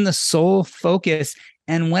became the sole focus.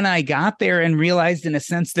 And when I got there and realized, in a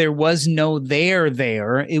sense, there was no there,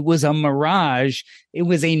 it was a mirage. It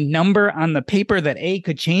was a number on the paper that A,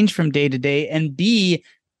 could change from day to day, and B,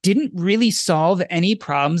 didn't really solve any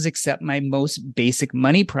problems except my most basic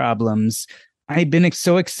money problems. I'd been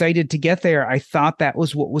so excited to get there. I thought that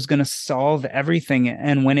was what was going to solve everything.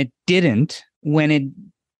 And when it didn't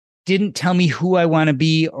tell me who I want to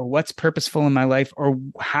be or what's purposeful in my life or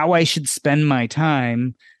how I should spend my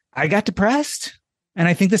time, I got depressed. And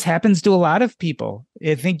I think this happens to a lot of people.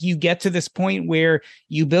 I think you get to this point where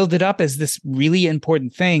you build it up as this really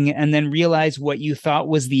important thing and then realize what you thought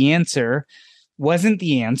was the answer wasn't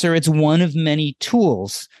the answer. It's one of many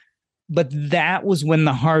tools. But that was when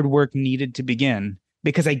the hard work needed to begin,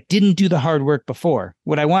 because I didn't do the hard work before.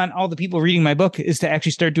 What I want all the people reading my book is to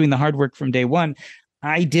actually start doing the hard work from day one.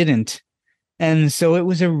 I didn't. And so it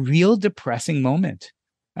was a real depressing moment.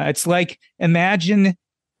 It's like, imagine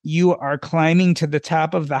you are climbing to the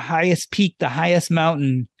top of the highest peak, the highest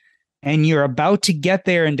mountain, and you're about to get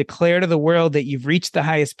there and declare to the world that you've reached the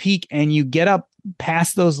highest peak, and you get up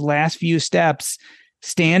past those last few steps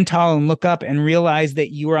stand tall and look up and realize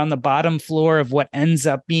that you are on the bottom floor of what ends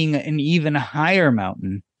up being an even higher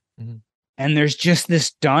mountain. Mm-hmm. And there's just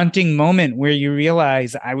this daunting moment where you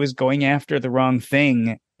realize I was going after the wrong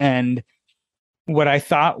thing. And what I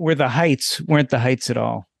thought were the heights weren't the heights at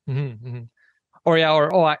all. Mm-hmm, mm-hmm.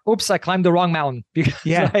 I climbed the wrong mountain because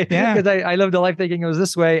I lived a life thinking it was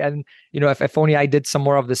this way. And, if only I did some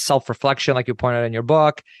more of this self-reflection, like you pointed out in your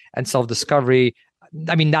book, and self-discovery.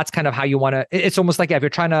 I mean, that's kind of how you want to, it's almost like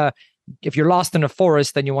if you're lost in a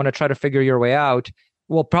forest, then you want to try to figure your way out.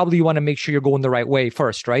 Well, probably you want to make sure you're going the right way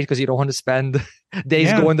first, right? Because you don't want to spend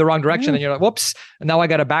days going the wrong direction. And you're like, whoops, now I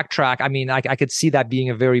got to backtrack. I mean, I could see that being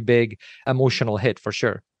a very big emotional hit for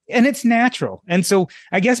sure. And it's natural. And so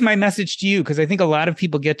I guess my message to you, because I think a lot of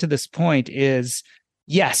people get to this point, is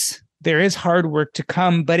yes, there is hard work to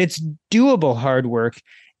come, but it's doable hard work.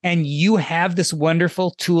 And you have this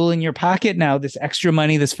wonderful tool in your pocket now, this extra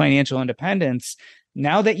money, this financial independence.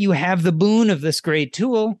 Now that you have the boon of this great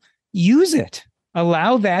tool, use it.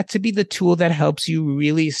 Allow that to be the tool that helps you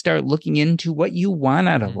really start looking into what you want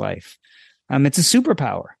out of life. It's a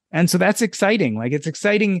superpower. And so that's exciting. Like, it's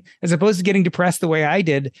exciting as opposed to getting depressed the way I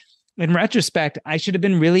did. In retrospect, I should have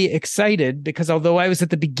been really excited because although I was at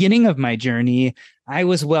the beginning of my journey, I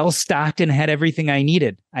was well stocked and had everything I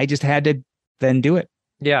needed. I just had to then do it.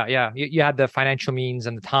 Yeah. You had the financial means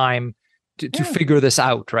and the time to figure this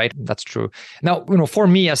out, right? That's true. Now, for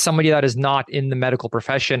me, as somebody that is not in the medical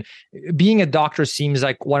profession, being a doctor seems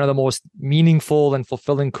like one of the most meaningful and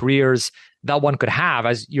fulfilling careers that one could have,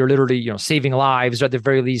 as you're literally, saving lives, or at the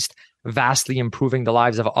very least, vastly improving the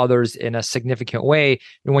lives of others in a significant way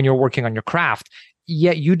when you're working on your craft.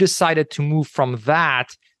 Yet you decided to move from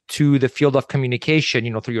that to the field of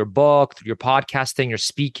communication, through your book, through your podcasting, your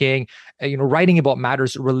speaking, writing about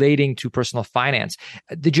matters relating to personal finance.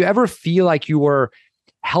 Did you ever feel like you were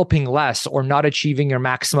helping less or not achieving your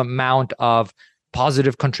maximum amount of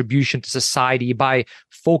positive contribution to society by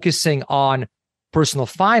focusing on personal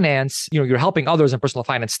finance? You're helping others in personal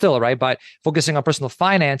finance still, right? But focusing on personal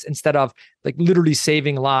finance instead of like literally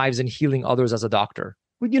saving lives and healing others as a doctor.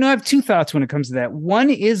 Well, I have two thoughts when it comes to that.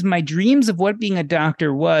 One is my dreams of what being a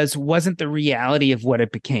doctor wasn't the reality of what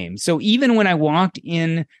it became. So even when I walked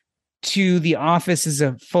in to the office as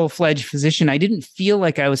a full-fledged physician, I didn't feel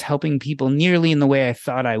like I was helping people nearly in the way I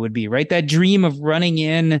thought I would be, right? That dream of running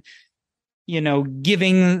in,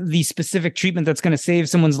 giving the specific treatment that's going to save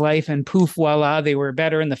someone's life and poof, voila, they were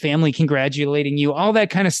better and the family congratulating you. All that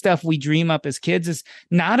kind of stuff we dream up as kids is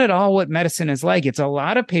not at all what medicine is like. It's a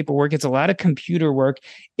lot of paperwork. It's a lot of computer work.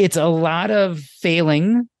 It's a lot of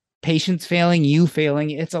failing, patients failing, you failing.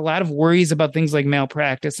 It's a lot of worries about things like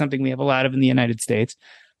malpractice, something we have a lot of in the United States.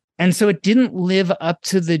 And so it didn't live up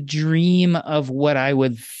to the dream of what I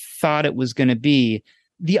would thought it was going to be.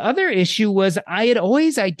 The other issue was I had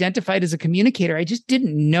always identified as a communicator. I just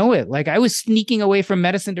didn't know it. Like I was sneaking away from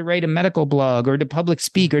medicine to write a medical blog or to public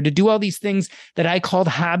speak or to do all these things that I called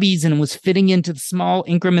hobbies and was fitting into the small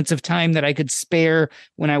increments of time that I could spare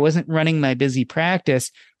when I wasn't running my busy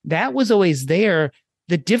practice. That was always there.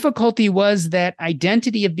 The difficulty was that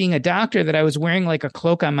identity of being a doctor that I was wearing like a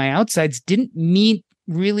cloak on my outsides didn't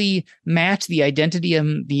really match the identity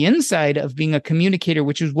on the inside of being a communicator,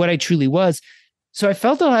 which is what I truly was. So I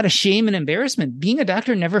felt a lot of shame and embarrassment. Being a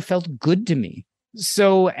doctor never felt good to me.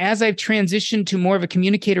 So as I've transitioned to more of a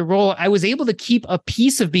communicator role, I was able to keep a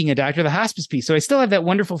piece of being a doctor, the hospice piece. So I still have that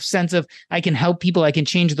wonderful sense of I can help people, I can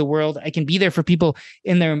change the world, I can be there for people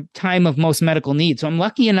in their time of most medical need. So I'm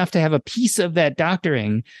lucky enough to have a piece of that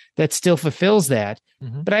doctoring that still fulfills that.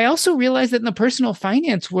 Mm-hmm. But I also realized that in the personal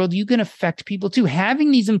finance world, you can affect people too.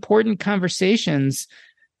 Having these important conversations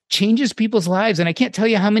changes people's lives. And I can't tell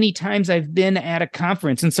you how many times I've been at a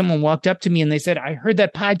conference and someone walked up to me and they said, I heard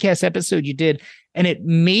that podcast episode you did, and it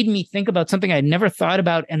made me think about something I'd never thought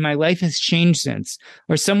about, and my life has changed since.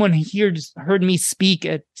 Or someone here just heard me speak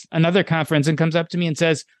at another conference and comes up to me and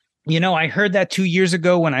says, I heard that 2 years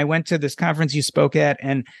ago when I went to this conference you spoke at,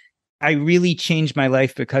 and I really changed my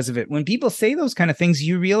life because of it. When people say those kind of things,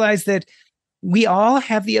 you realize that we all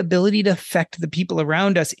have the ability to affect the people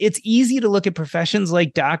around us. It's easy to look at professions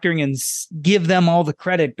like doctoring and give them all the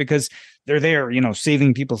credit because they're there,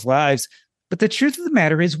 saving people's lives. But the truth of the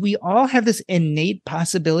matter is we all have this innate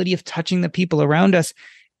possibility of touching the people around us.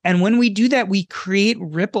 And when we do that, we create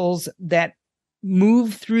ripples that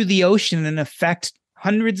move through the ocean and affect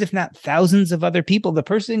hundreds, if not thousands of other people. The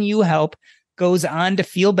person you help goes on to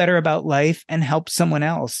feel better about life and help someone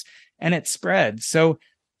else, and it spreads. So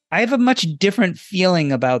I have a much different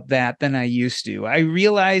feeling about that than I used to. I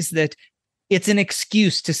realize that it's an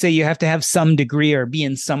excuse to say you have to have some degree or be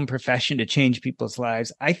in some profession to change people's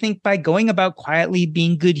lives. I think by going about quietly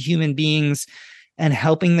being good human beings and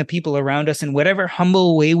helping the people around us in whatever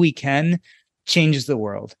humble way we can changes the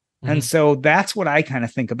world. Mm-hmm. And so that's what I kind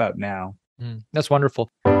of think about now. That's wonderful.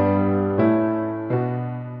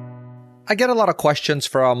 I get a lot of questions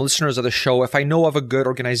from listeners of the show if I know of a good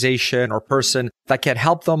organization or person that can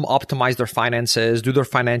help them optimize their finances, do their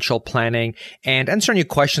financial planning, and answer any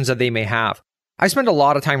questions that they may have. I spend a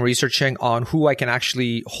lot of time researching on who I can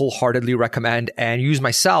actually wholeheartedly recommend and use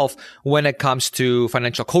myself when it comes to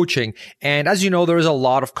financial coaching. And as you know, there is a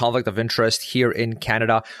lot of conflict of interest here in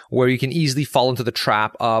Canada where you can easily fall into the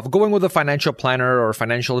trap of going with a financial planner or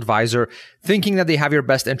financial advisor, thinking that they have your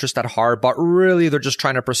best interest at heart, but really they're just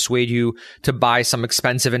trying to persuade you to buy some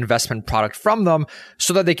expensive investment product from them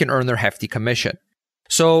so that they can earn their hefty commission.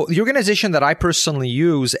 So the organization that I personally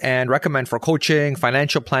use and recommend for coaching,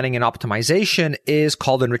 financial planning, and optimization is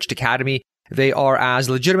called Enriched Academy. They are as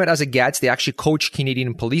legitimate as it gets. They actually coach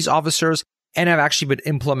Canadian police officers and have actually been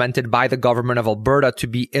implemented by the government of Alberta to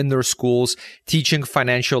be in their schools teaching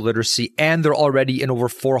financial literacy, and they're already in over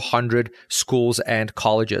 400 schools and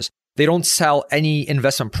colleges. They don't sell any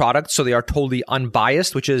investment products, so they are totally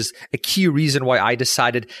unbiased, which is a key reason why I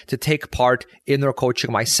decided to take part in their coaching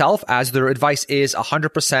myself, as their advice is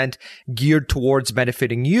 100% geared towards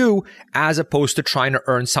benefiting you as opposed to trying to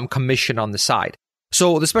earn some commission on the side.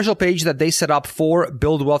 So the special page that they set up for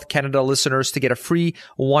Build Wealth Canada listeners to get a free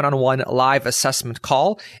one-on-one live assessment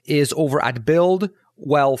call is over at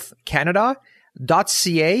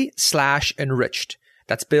buildwealthcanada.ca/enriched.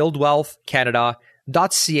 That's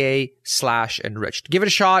buildwealthcanada.ca/enriched. Give it a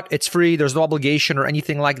shot. It's free. There's no obligation or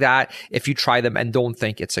anything like that if you try them and don't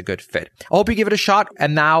think it's a good fit. I hope you give it a shot.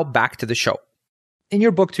 And now back to the show. In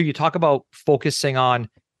your book too, you talk about focusing on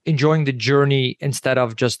enjoying the journey instead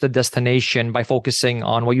of just the destination by focusing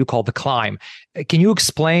on what you call the climb. Can you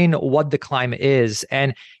explain what the climb is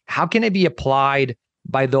and how can it be applied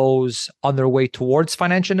by those on their way towards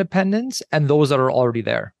financial independence and those that are already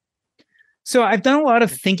there? So I've done a lot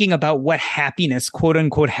of thinking about what happiness, quote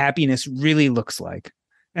unquote, happiness really looks like,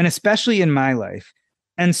 and especially in my life.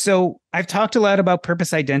 And so I've talked a lot about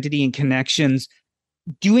purpose, identity, and connections,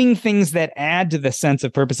 doing things that add to the sense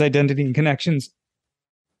of purpose, identity, and connections,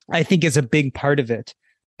 I think is a big part of it.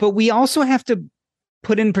 But we also have to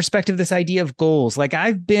put in perspective this idea of goals. Like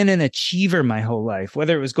I've been an achiever my whole life,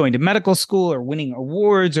 whether it was going to medical school or winning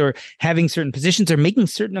awards or having certain positions or making a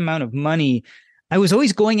certain amount of money. I was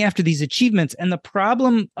always going after these achievements. And the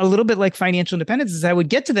problem, a little bit like financial independence, is I would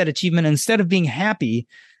get to that achievement. And instead of being happy,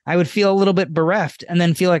 I would feel a little bit bereft and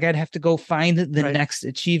then feel like I'd have to go find the next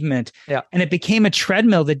achievement. Yeah. And it became a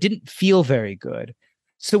treadmill that didn't feel very good.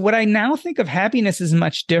 So what I now think of happiness is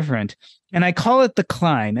much different. And I call it the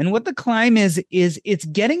climb. And what the climb is it's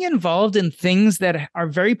getting involved in things that are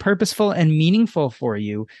very purposeful and meaningful for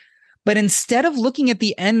you. But instead of looking at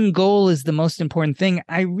the end goal as the most important thing,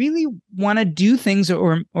 I really want to do things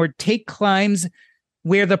or take climbs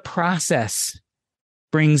where the process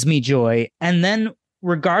brings me joy. And then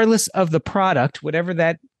regardless of the product, whatever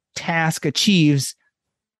that task achieves,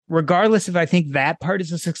 regardless if I think that part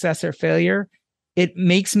is a success or failure, it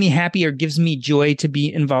makes me happy or gives me joy to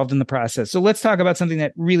be involved in the process. So let's talk about something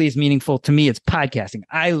that really is meaningful to me. It's podcasting.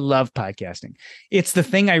 I love podcasting. It's the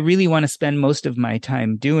thing I really want to spend most of my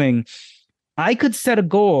time doing. I could set a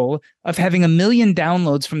goal of having 1 million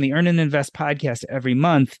downloads from the Earn and Invest podcast every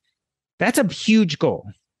month. That's a huge goal.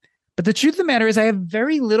 But the truth of the matter is I have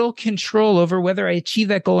very little control over whether I achieve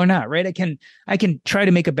that goal or not, right? I can try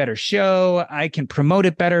to make a better show. I can promote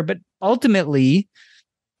it better, but ultimately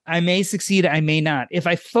I may succeed, I may not. If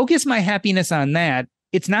I focus my happiness on that,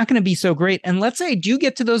 it's not going to be so great. And let's say I do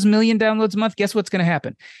get to those 1 million downloads a month, guess what's going to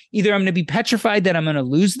happen? Either I'm going to be petrified that I'm going to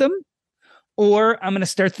lose them, or I'm going to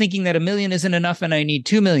start thinking that 1 million isn't enough and I need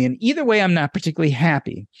 2 million. Either way, I'm not particularly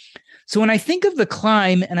happy. So when I think of the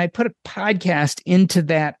climb and I put a podcast into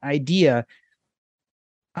that idea,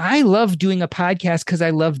 I love doing a podcast because I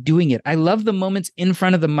love doing it. I love the moments in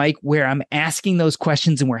front of the mic where I'm asking those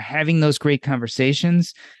questions and we're having those great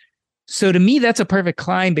conversations. So to me, that's a perfect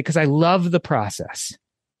climb because I love the process.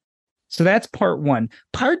 So that's part one.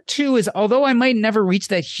 Part two is, although I might never reach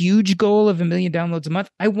that huge goal of 1 million downloads a month,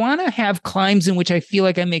 I want to have climbs in which I feel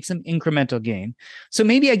like I make some incremental gain. So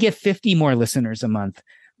maybe I get 50 more listeners a month.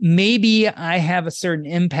 Maybe I have a certain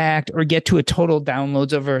impact or get to a total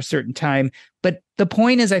downloads over a certain time. But the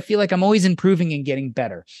point is, I feel like I'm always improving and getting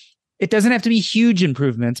better. It doesn't have to be huge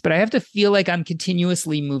improvements, but I have to feel like I'm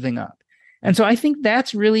continuously moving up. And so I think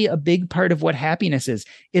that's really a big part of what happiness is.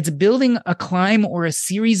 It's building a climb or a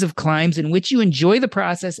series of climbs in which you enjoy the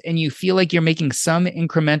process and you feel like you're making some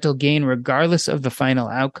incremental gain regardless of the final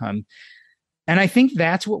outcome. And I think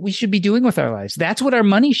that's what we should be doing with our lives. That's what our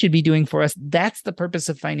money should be doing for us. That's the purpose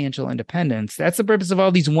of financial independence. That's the purpose of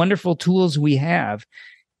all these wonderful tools we have,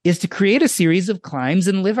 is to create a series of climbs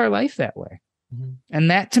and live our life that way. Mm-hmm. And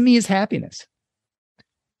that to me is happiness.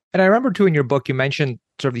 And I remember too in your book, you mentioned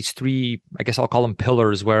sort of these three, I guess I'll call them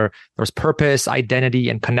pillars, where there's purpose, identity,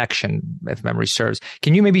 and connection, if memory serves.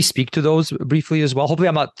 Can you maybe speak to those briefly as well? Hopefully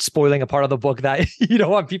I'm not spoiling a part of the book that you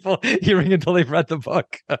don't want people hearing until they've read the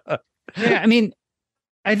book. Yeah, I mean,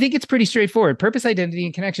 I think it's pretty straightforward. Purpose, identity,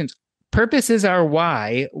 and connections. Purpose is our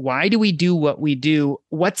why. Why do we do what we do?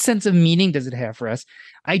 What sense of meaning does it have for us?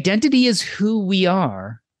 Identity is who we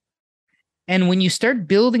are. And when you start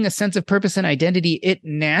building a sense of purpose and identity, it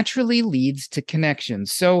naturally leads to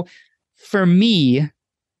connections. So for me,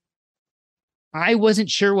 I wasn't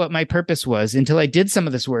sure what my purpose was until I did some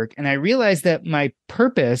of this work. And I realized that my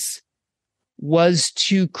purpose was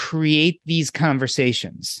to create these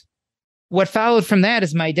conversations. What followed from that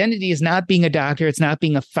is my identity is not being a doctor. It's not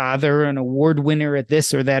being a father, an award winner at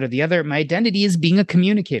this or that or the other. My identity is being a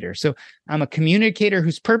communicator. So I'm a communicator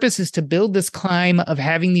whose purpose is to build this climb of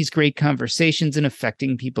having these great conversations and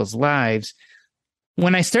affecting people's lives.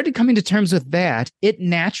 When I started coming to terms with that, it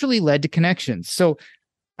naturally led to connections. So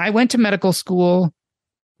I went to medical school,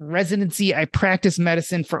 residency. I practiced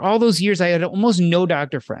medicine. For all those years, I had almost no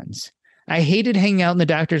doctor friends. I hated hanging out in the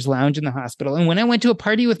doctor's lounge in the hospital. And when I went to a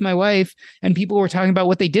party with my wife and people were talking about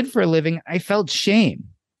what they did for a living, I felt shame.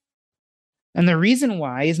 And the reason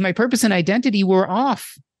why is my purpose and identity were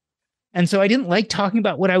off. And so I didn't like talking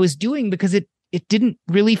about what I was doing because it didn't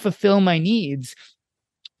really fulfill my needs.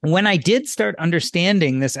 When I did start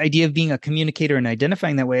understanding this idea of being a communicator and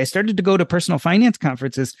identifying that way, I started to go to personal finance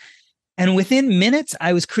conferences. And within minutes,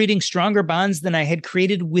 I was creating stronger bonds than I had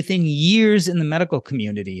created within years in the medical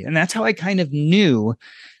community. And that's how I kind of knew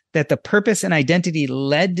that the purpose and identity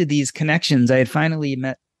led to these connections. I had finally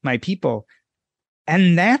met my people.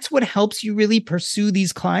 And that's what helps you really pursue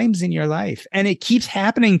these climbs in your life. And it keeps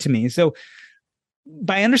happening to me. So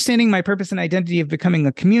by understanding my purpose and identity of becoming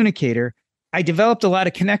a communicator, I developed a lot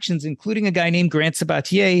of connections, including a guy named Grant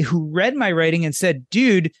Sabatier, who read my writing and said,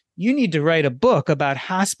 dude, you need to write a book about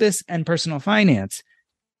hospice and personal finance.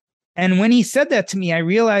 And when he said that to me, I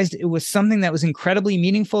realized it was something that was incredibly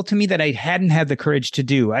meaningful to me that I hadn't had the courage to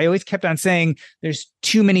do. I always kept on saying, there's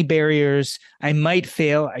too many barriers. I might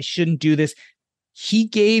fail. I shouldn't do this. He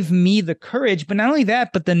gave me the courage, but not only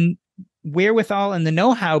that, but the wherewithal and the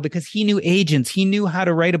know-how, because he knew agents. He knew how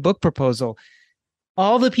to write a book proposal.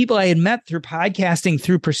 All the people I had met through podcasting,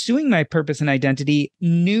 through pursuing my purpose and identity,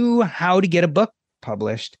 knew how to get a book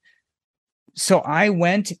published. So I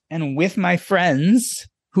went, and with my friends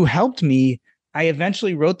who helped me, I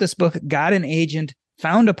eventually wrote this book, got an agent,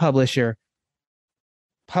 found a publisher,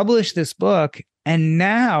 published this book, and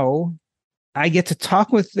now I get to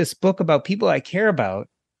talk with this book about people I care about.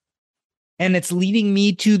 And it's leading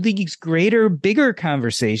me to these greater, bigger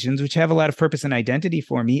conversations, which have a lot of purpose and identity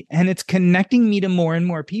for me. And it's connecting me to more and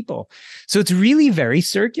more people. So it's really very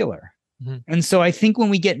circular. Mm-hmm. And so I think when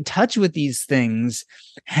we get in touch with these things,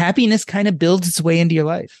 happiness kind of builds its way into your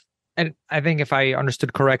life. And I think if I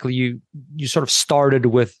understood correctly, you sort of started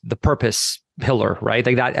with the purpose pillar, right?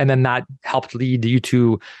 Like that, and then that helped lead you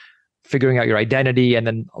to figuring out your identity. And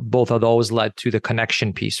then both of those led to the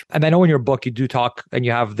connection piece. And I know in your book, you do talk, and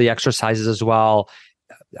you have the exercises as well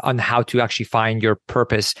on how to actually find your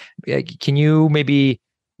purpose. Can you maybe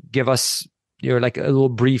give us like a little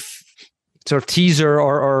brief sort of teaser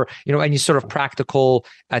or any sort of practical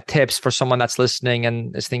tips for someone that's listening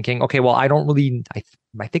and is thinking, okay, well, I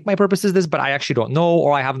think my purpose is this, but I actually don't know,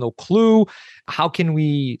 or I have no clue. How can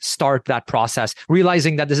we start that process?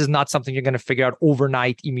 Realizing that this is not something you're going to figure out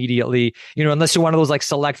overnight, immediately, unless you're one of those like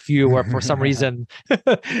select few where for some reason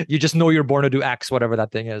you just know you're born to do X, whatever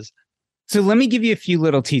that thing is. So let me give you a few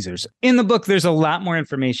little teasers. In the book, there's a lot more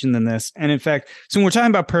information than this. And in fact, so when we're talking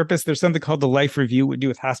about purpose, there's something called the life review we do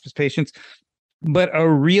with hospice patients. But a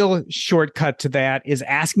real shortcut to that is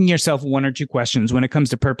asking yourself one or two questions when it comes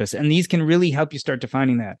to purpose. And these can really help you start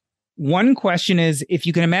defining that. One question is, if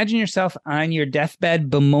you can imagine yourself on your deathbed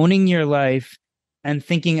bemoaning your life and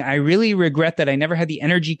thinking, I really regret that I never had the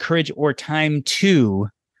energy, courage, or time to,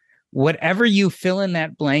 whatever you fill in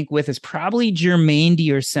that blank with is probably germane to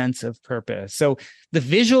your sense of purpose. So the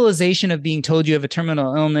visualization of being told you have a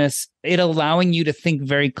terminal illness, it allowing you to think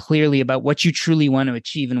very clearly about what you truly want to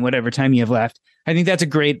achieve in whatever time you have left. I think that's a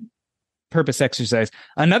great purpose exercise.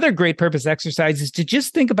 Another great purpose exercise is to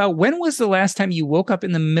just think about, when was the last time you woke up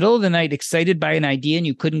in the middle of the night excited by an idea and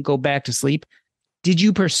you couldn't go back to sleep? Did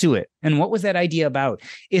you pursue it? And what was that idea about?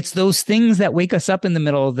 It's those things that wake us up in the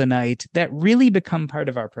middle of the night that really become part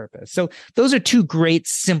of our purpose. So those are two great,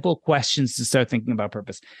 simple questions to start thinking about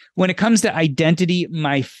purpose. When it comes to identity,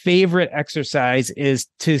 my favorite exercise is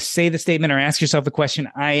to say the statement or ask yourself the question,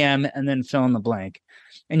 I am, and then fill in the blank.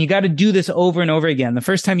 And you got to do this over and over again. The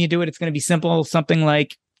first time you do it, it's going to be simple, something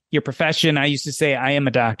like your profession. I used to say, I am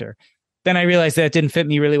a doctor. Then I realized that didn't fit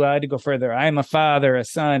me really well. I had to go further. I am a father, a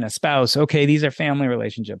son, a spouse. Okay, these are family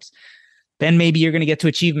relationships. Then maybe you're going to get to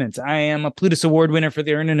achievements. I am a Plutus Award winner for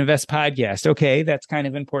the Earn and Invest podcast. Okay, that's kind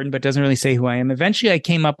of important, but doesn't really say who I am. Eventually, I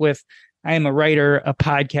came up with, I am a writer, a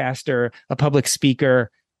podcaster, a public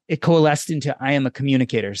speaker. It coalesced into, I am a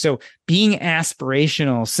communicator. So being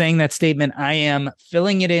aspirational, saying that statement, I am,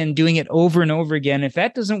 filling it in, doing it over and over again. If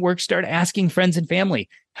that doesn't work, start asking friends and family,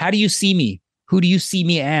 how do you see me? Who do you see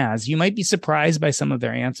me as? You might be surprised by some of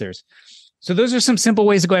their answers. So those are some simple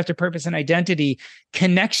ways to go after purpose and identity.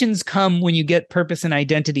 Connections come when you get purpose and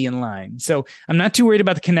identity in line. So I'm not too worried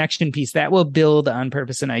about the connection piece. That will build on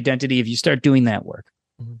purpose and identity if you start doing that work.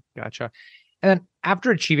 Gotcha. And then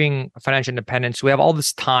after achieving financial independence, we have all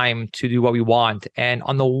this time to do what we want. And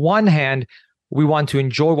on the one hand, we want to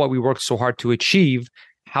enjoy what we worked so hard to achieve.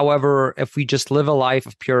 However, if we just live a life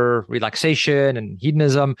of pure relaxation and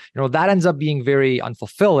hedonism, that ends up being very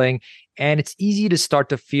unfulfilling. And it's easy to start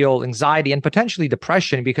to feel anxiety and potentially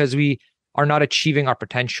depression because we are not achieving our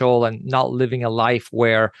potential and not living a life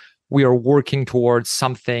where we are working towards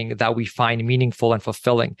something that we find meaningful and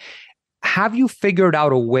fulfilling. Have you figured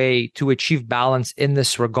out a way to achieve balance in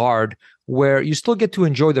this regard where you still get to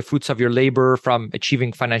enjoy the fruits of your labor from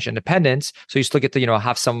achieving financial independence? So you still get to,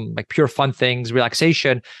 have some like pure fun things,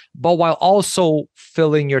 relaxation, but while also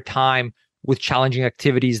filling your time with challenging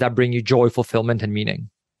activities that bring you joy, fulfillment, and meaning.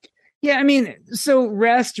 Yeah, I mean, so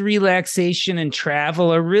rest, relaxation, and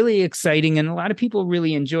travel are really exciting, and a lot of people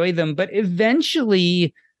really enjoy them, but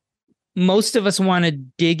eventually most of us want to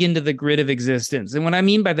dig into the grid of existence. And what I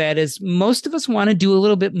mean by that is most of us want to do a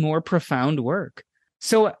little bit more profound work.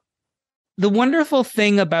 So the wonderful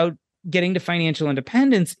thing about getting to financial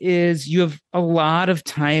independence is you have a lot of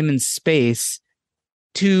time and space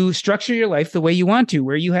to structure your life the way you want to,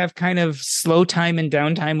 where you have kind of slow time and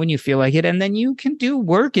downtime when you feel like it. And then you can do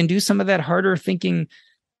work and do some of that harder thinking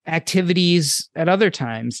activities at other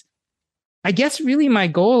times. I guess really my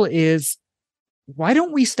goal is, why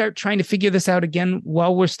don't we start trying to figure this out again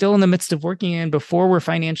while we're still in the midst of working and before we're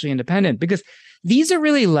financially independent? Because these are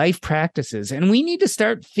really life practices, and we need to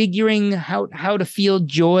start figuring out how to feel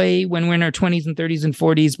joy when we're in our 20s and 30s and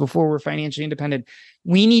 40s before we're financially independent.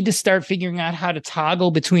 We need to start figuring out how to toggle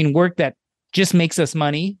between work that just makes us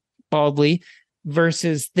money, baldly,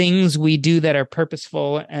 versus things we do that are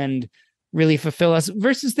purposeful and really fulfill us,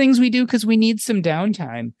 versus things we do because we need some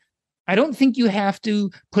downtime. I don't think you have to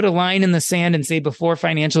put a line in the sand and say before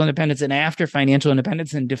financial independence and after financial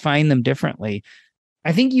independence and define them differently.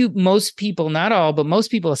 I think most people, not all, but most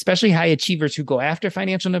people, especially high achievers who go after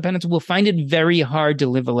financial independence, will find it very hard to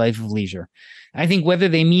live a life of leisure. I think whether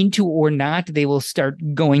they mean to or not, they will start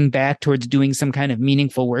going back towards doing some kind of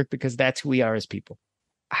meaningful work because that's who we are as people.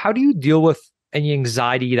 How do you deal with any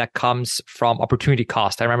anxiety that comes from opportunity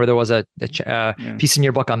cost? I remember there was a piece in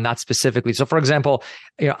your book on that specifically. So for example,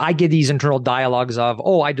 I get these internal dialogues of,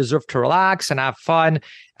 I deserve to relax and have fun,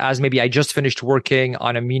 as maybe I just finished working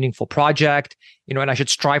on a meaningful project, and I should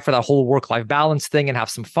strive for that whole work-life balance thing and have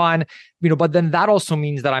some fun, but then that also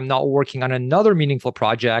means that I'm not working on another meaningful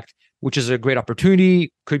project, which is a great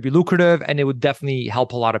opportunity, could be lucrative, and it would definitely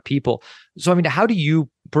help a lot of people. So, how do you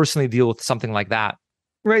personally deal with something like that?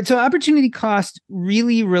 Right. So opportunity cost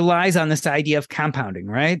really relies on this idea of compounding,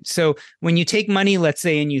 right? So when you take money, let's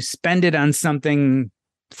say, and you spend it on something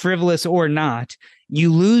frivolous or not,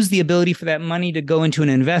 you lose the ability for that money to go into an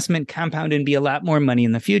investment, compound, and be a lot more money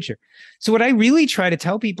in the future. So what I really try to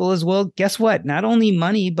tell people is, well, guess what? Not only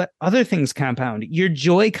money, but other things compound. Your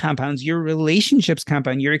joy compounds, your relationships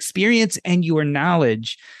compound, your experience and your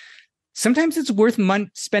knowledge. Sometimes it's worth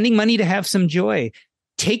spending money to have some joy.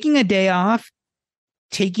 Taking a day off,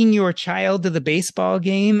 taking your child to the baseball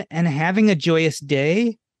game and having a joyous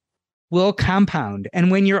day will compound.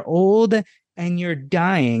 And when you're old and you're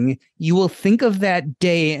dying, you will think of that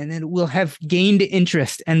day and it will have gained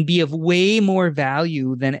interest and be of way more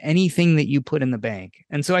value than anything that you put in the bank.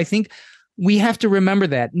 And so I think we have to remember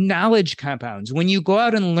that knowledge compounds. When you go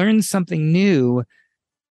out and learn something new,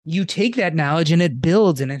 you take that knowledge and it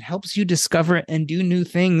builds and it helps you discover and do new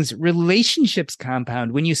things. Relationships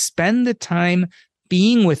compound. When you spend the time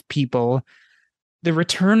being with people, the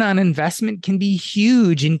return on investment can be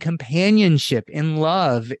huge in companionship, in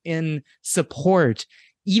love, in support,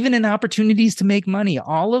 even in opportunities to make money.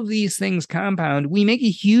 All of these things compound. We make a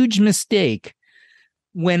huge mistake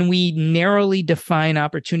when we narrowly define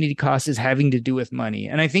opportunity cost as having to do with money.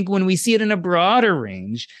 And I think when we see it in a broader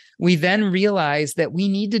range, we then realize that we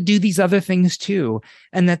need to do these other things too,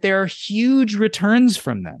 and that there are huge returns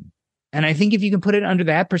from them. And I think if you can put it under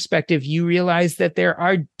that perspective, you realize that there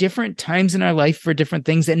are different times in our life for different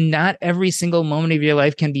things, and not every single moment of your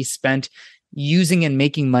life can be spent using and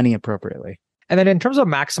making money appropriately. And then in terms of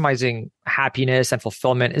maximizing happiness and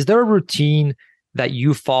fulfillment, is there a routine that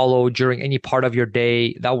you follow during any part of your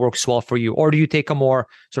day that works well for you? Or do you take a more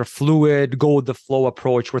sort of fluid, go with the flow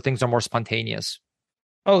approach where things are more spontaneous?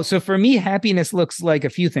 Oh, so for me, happiness looks like a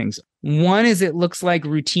few things. One is it looks like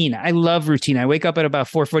routine. I love routine. I wake up at about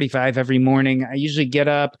 4:45 every morning. I usually get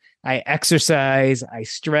up, I exercise, I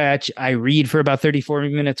stretch, I read for about 34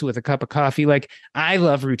 minutes with a cup of coffee. Like, I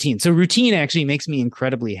love routine. So routine actually makes me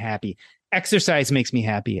incredibly happy. Exercise makes me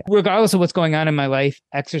happy. Regardless of what's going on in my life,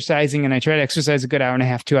 exercising, and I try to exercise a good hour and a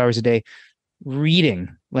half, 2 hours a day. Reading,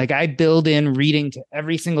 like I build in reading to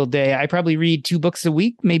every single day. I probably read 2 books a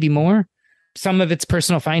week, maybe more. Some of it's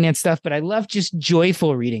personal finance stuff, but I love just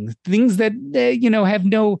joyful reading, things that,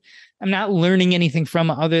 I'm not learning anything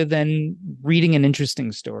from other than reading an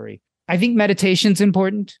interesting story. I think meditation's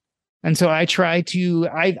important. And so I try to,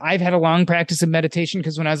 I've had a long practice of meditation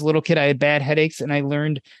because when I was a little kid, I had bad headaches and I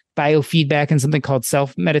learned biofeedback and something called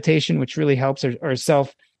self-meditation, which really helps, or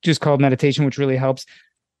self just called meditation, which really helps.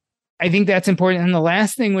 I think that's important. And the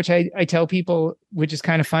last thing, which I tell people, which is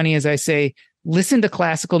kind of funny, is I say, listen to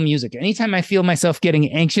classical music. Anytime I feel myself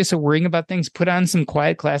getting anxious or worrying about things, put on some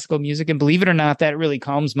quiet classical music. And believe it or not, that really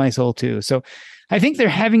calms my soul too. So I think they're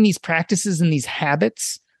having these practices and these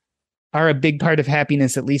habits are a big part of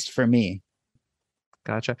happiness, at least for me.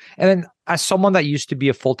 Gotcha. And then as someone that used to be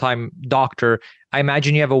a full-time doctor, I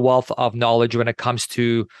imagine you have a wealth of knowledge when it comes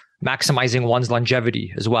to maximizing one's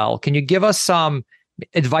longevity as well. Can you give us some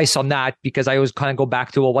advice on that? Because I always kind of go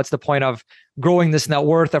back to, well, what's the point of growing this net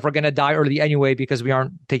worth if we're going to die early anyway because we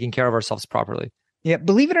aren't taking care of ourselves properly? Yeah,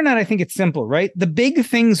 believe it or not, I think it's simple, right? The big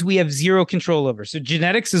things we have zero control over. So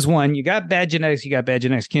genetics is one. You got bad genetics,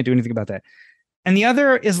 can't do anything about that. And the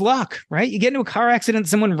other is luck, right? You get into a car accident,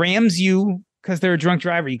 someone rams you because they're a drunk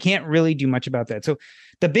driver. You can't really do much about that. So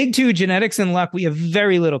the big two, genetics and luck, we have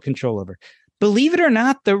very little control over. Believe it or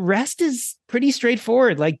not, the rest is pretty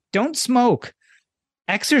straightforward. Like, don't smoke,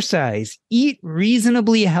 exercise, eat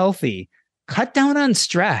reasonably healthy, cut down on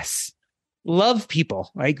stress, love people,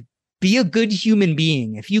 like be a good human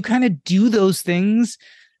being. If you kind of do those things,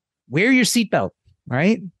 wear your seatbelt,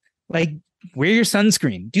 right? Like, wear your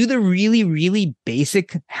sunscreen, do the really, really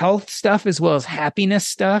basic health stuff as well as happiness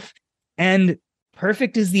stuff. And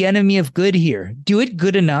perfect is the enemy of good here. Do it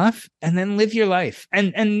good enough and then live your life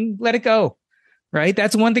and let it go, right?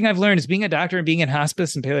 That's one thing I've learned is being a doctor and being in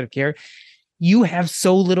hospice and palliative care. You have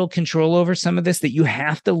so little control over some of this that you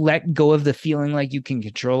have to let go of the feeling like you can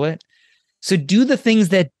control it. So do the things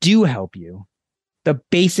that do help you, the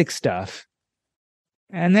basic stuff.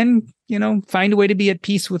 And then, find a way to be at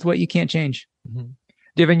peace with what you can't change. Mm-hmm. Do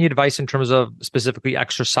you have any advice in terms of specifically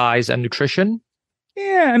exercise and nutrition?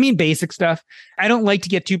 Yeah, I mean, basic stuff. I don't like to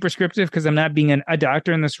get too prescriptive because I'm not being a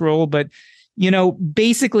doctor in this role, but,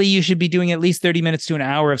 basically you should be doing at least 30 minutes to an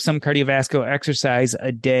hour of some cardiovascular exercise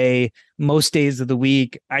a day, most days of the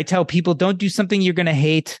week. I tell people, don't do something you're going to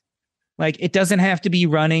hate. Like, it doesn't have to be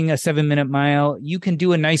running a 7-minute mile. You can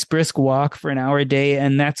do a nice brisk walk for an hour a day,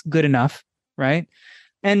 and that's good enough, right?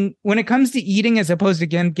 And when it comes to eating, as opposed to,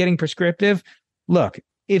 again, getting prescriptive, look,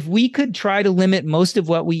 if we could try to limit most of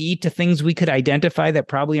what we eat to things we could identify that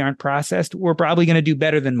probably aren't processed, we're probably going to do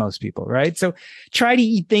better than most people, right? So try to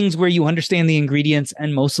eat things where you understand the ingredients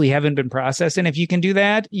and mostly haven't been processed. And if you can do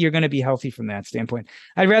that, you're going to be healthy from that standpoint.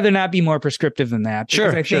 I'd rather not be more prescriptive than that.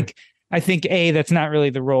 Sure, I think that's not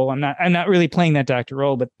really the role. I'm not really playing that doctor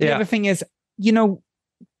role. But the other thing is,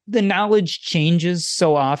 the knowledge changes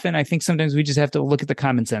so often. I think sometimes we just have to look at the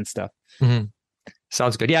common sense stuff. Mm-hmm.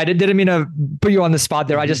 Sounds good. Yeah, I didn't mean to put you on the spot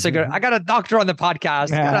there. I just figured I got a doctor on the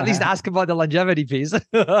podcast. I got to at least ask about the longevity piece,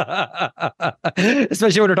 especially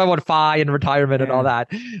when we're talking about FI and retirement and all that.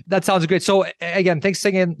 That sounds great. So again, thanks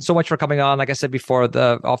again so much for coming on. Like I said before,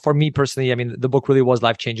 for me personally, I mean, the book really was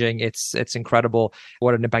life-changing. It's incredible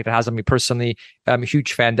what an impact it has on me personally. I'm a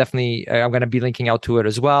huge fan. Definitely, I'm going to be linking out to it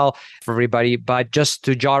as well for everybody. But just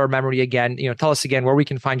to jog our memory again, tell us again where we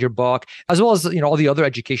can find your book, as well as all the other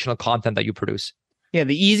educational content that you produce. Yeah,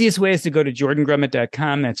 the easiest way is to go to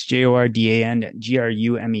jordangrumet.com. That's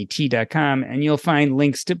JORDANGRUMET.com. And you'll find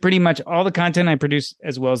links to pretty much all the content I produce,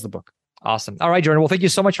 as well as the book. Awesome. All right, Jordan. Well, thank you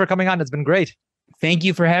so much for coming on. It's been great. Thank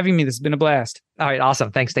you for having me. This has been a blast. All right,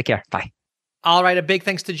 awesome. Thanks. Take care. Bye. All right, a big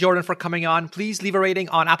thanks to Jordan for coming on. Please leave a rating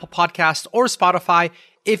on Apple Podcasts or Spotify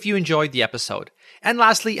if you enjoyed the episode. And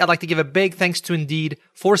lastly, I'd like to give a big thanks to Indeed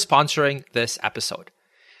for sponsoring this episode.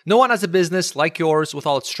 No one has a business like yours with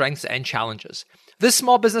all its strengths and challenges. This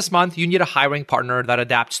Small Business Month, you need a hiring partner that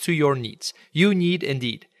adapts to your needs. You need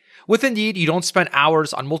Indeed. With Indeed, you don't spend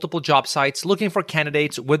hours on multiple job sites looking for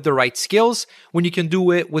candidates with the right skills when you can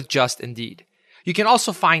do it with just Indeed. You can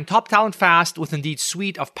also find top talent fast with Indeed's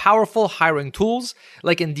suite of powerful hiring tools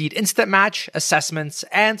like Indeed Instant Match, assessments,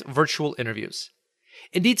 and virtual interviews.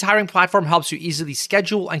 Indeed's hiring platform helps you easily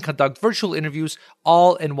schedule and conduct virtual interviews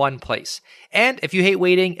all in one place. And if you hate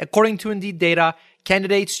waiting, according to Indeed data,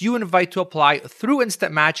 candidates you invite to apply through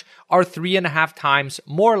Instant Match are 3.5 times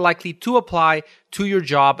more likely to apply to your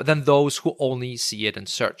job than those who only see it in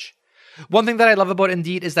search. One thing that I love about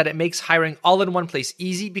Indeed is that it makes hiring all in one place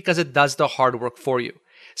easy because it does the hard work for you.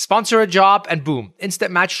 Sponsor a job and boom,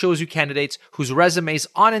 Instant Match shows you candidates whose resumes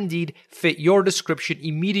on Indeed fit your description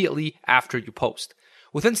immediately after you post.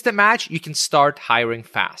 With Instant Match, you can start hiring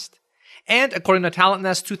fast. And according to Talent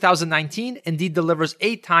Nest 2019, Indeed delivers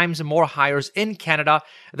 8 times more hires in Canada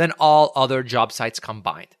than all other job sites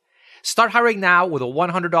combined. Start hiring now with a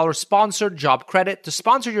 $100 sponsored job credit to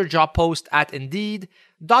sponsor your job post at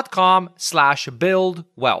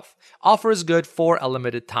Indeed.com/buildwealth. Offer is good for a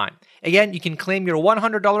limited time. Again, you can claim your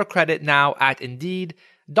 $100 credit now at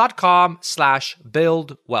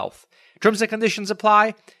Indeed.com/buildwealth. Terms and conditions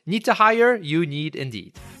apply. Need to hire? You need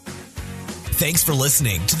Indeed. Thanks for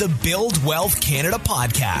listening to the Build Wealth Canada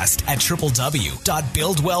podcast at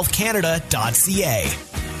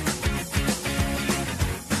www.buildwealthcanada.ca.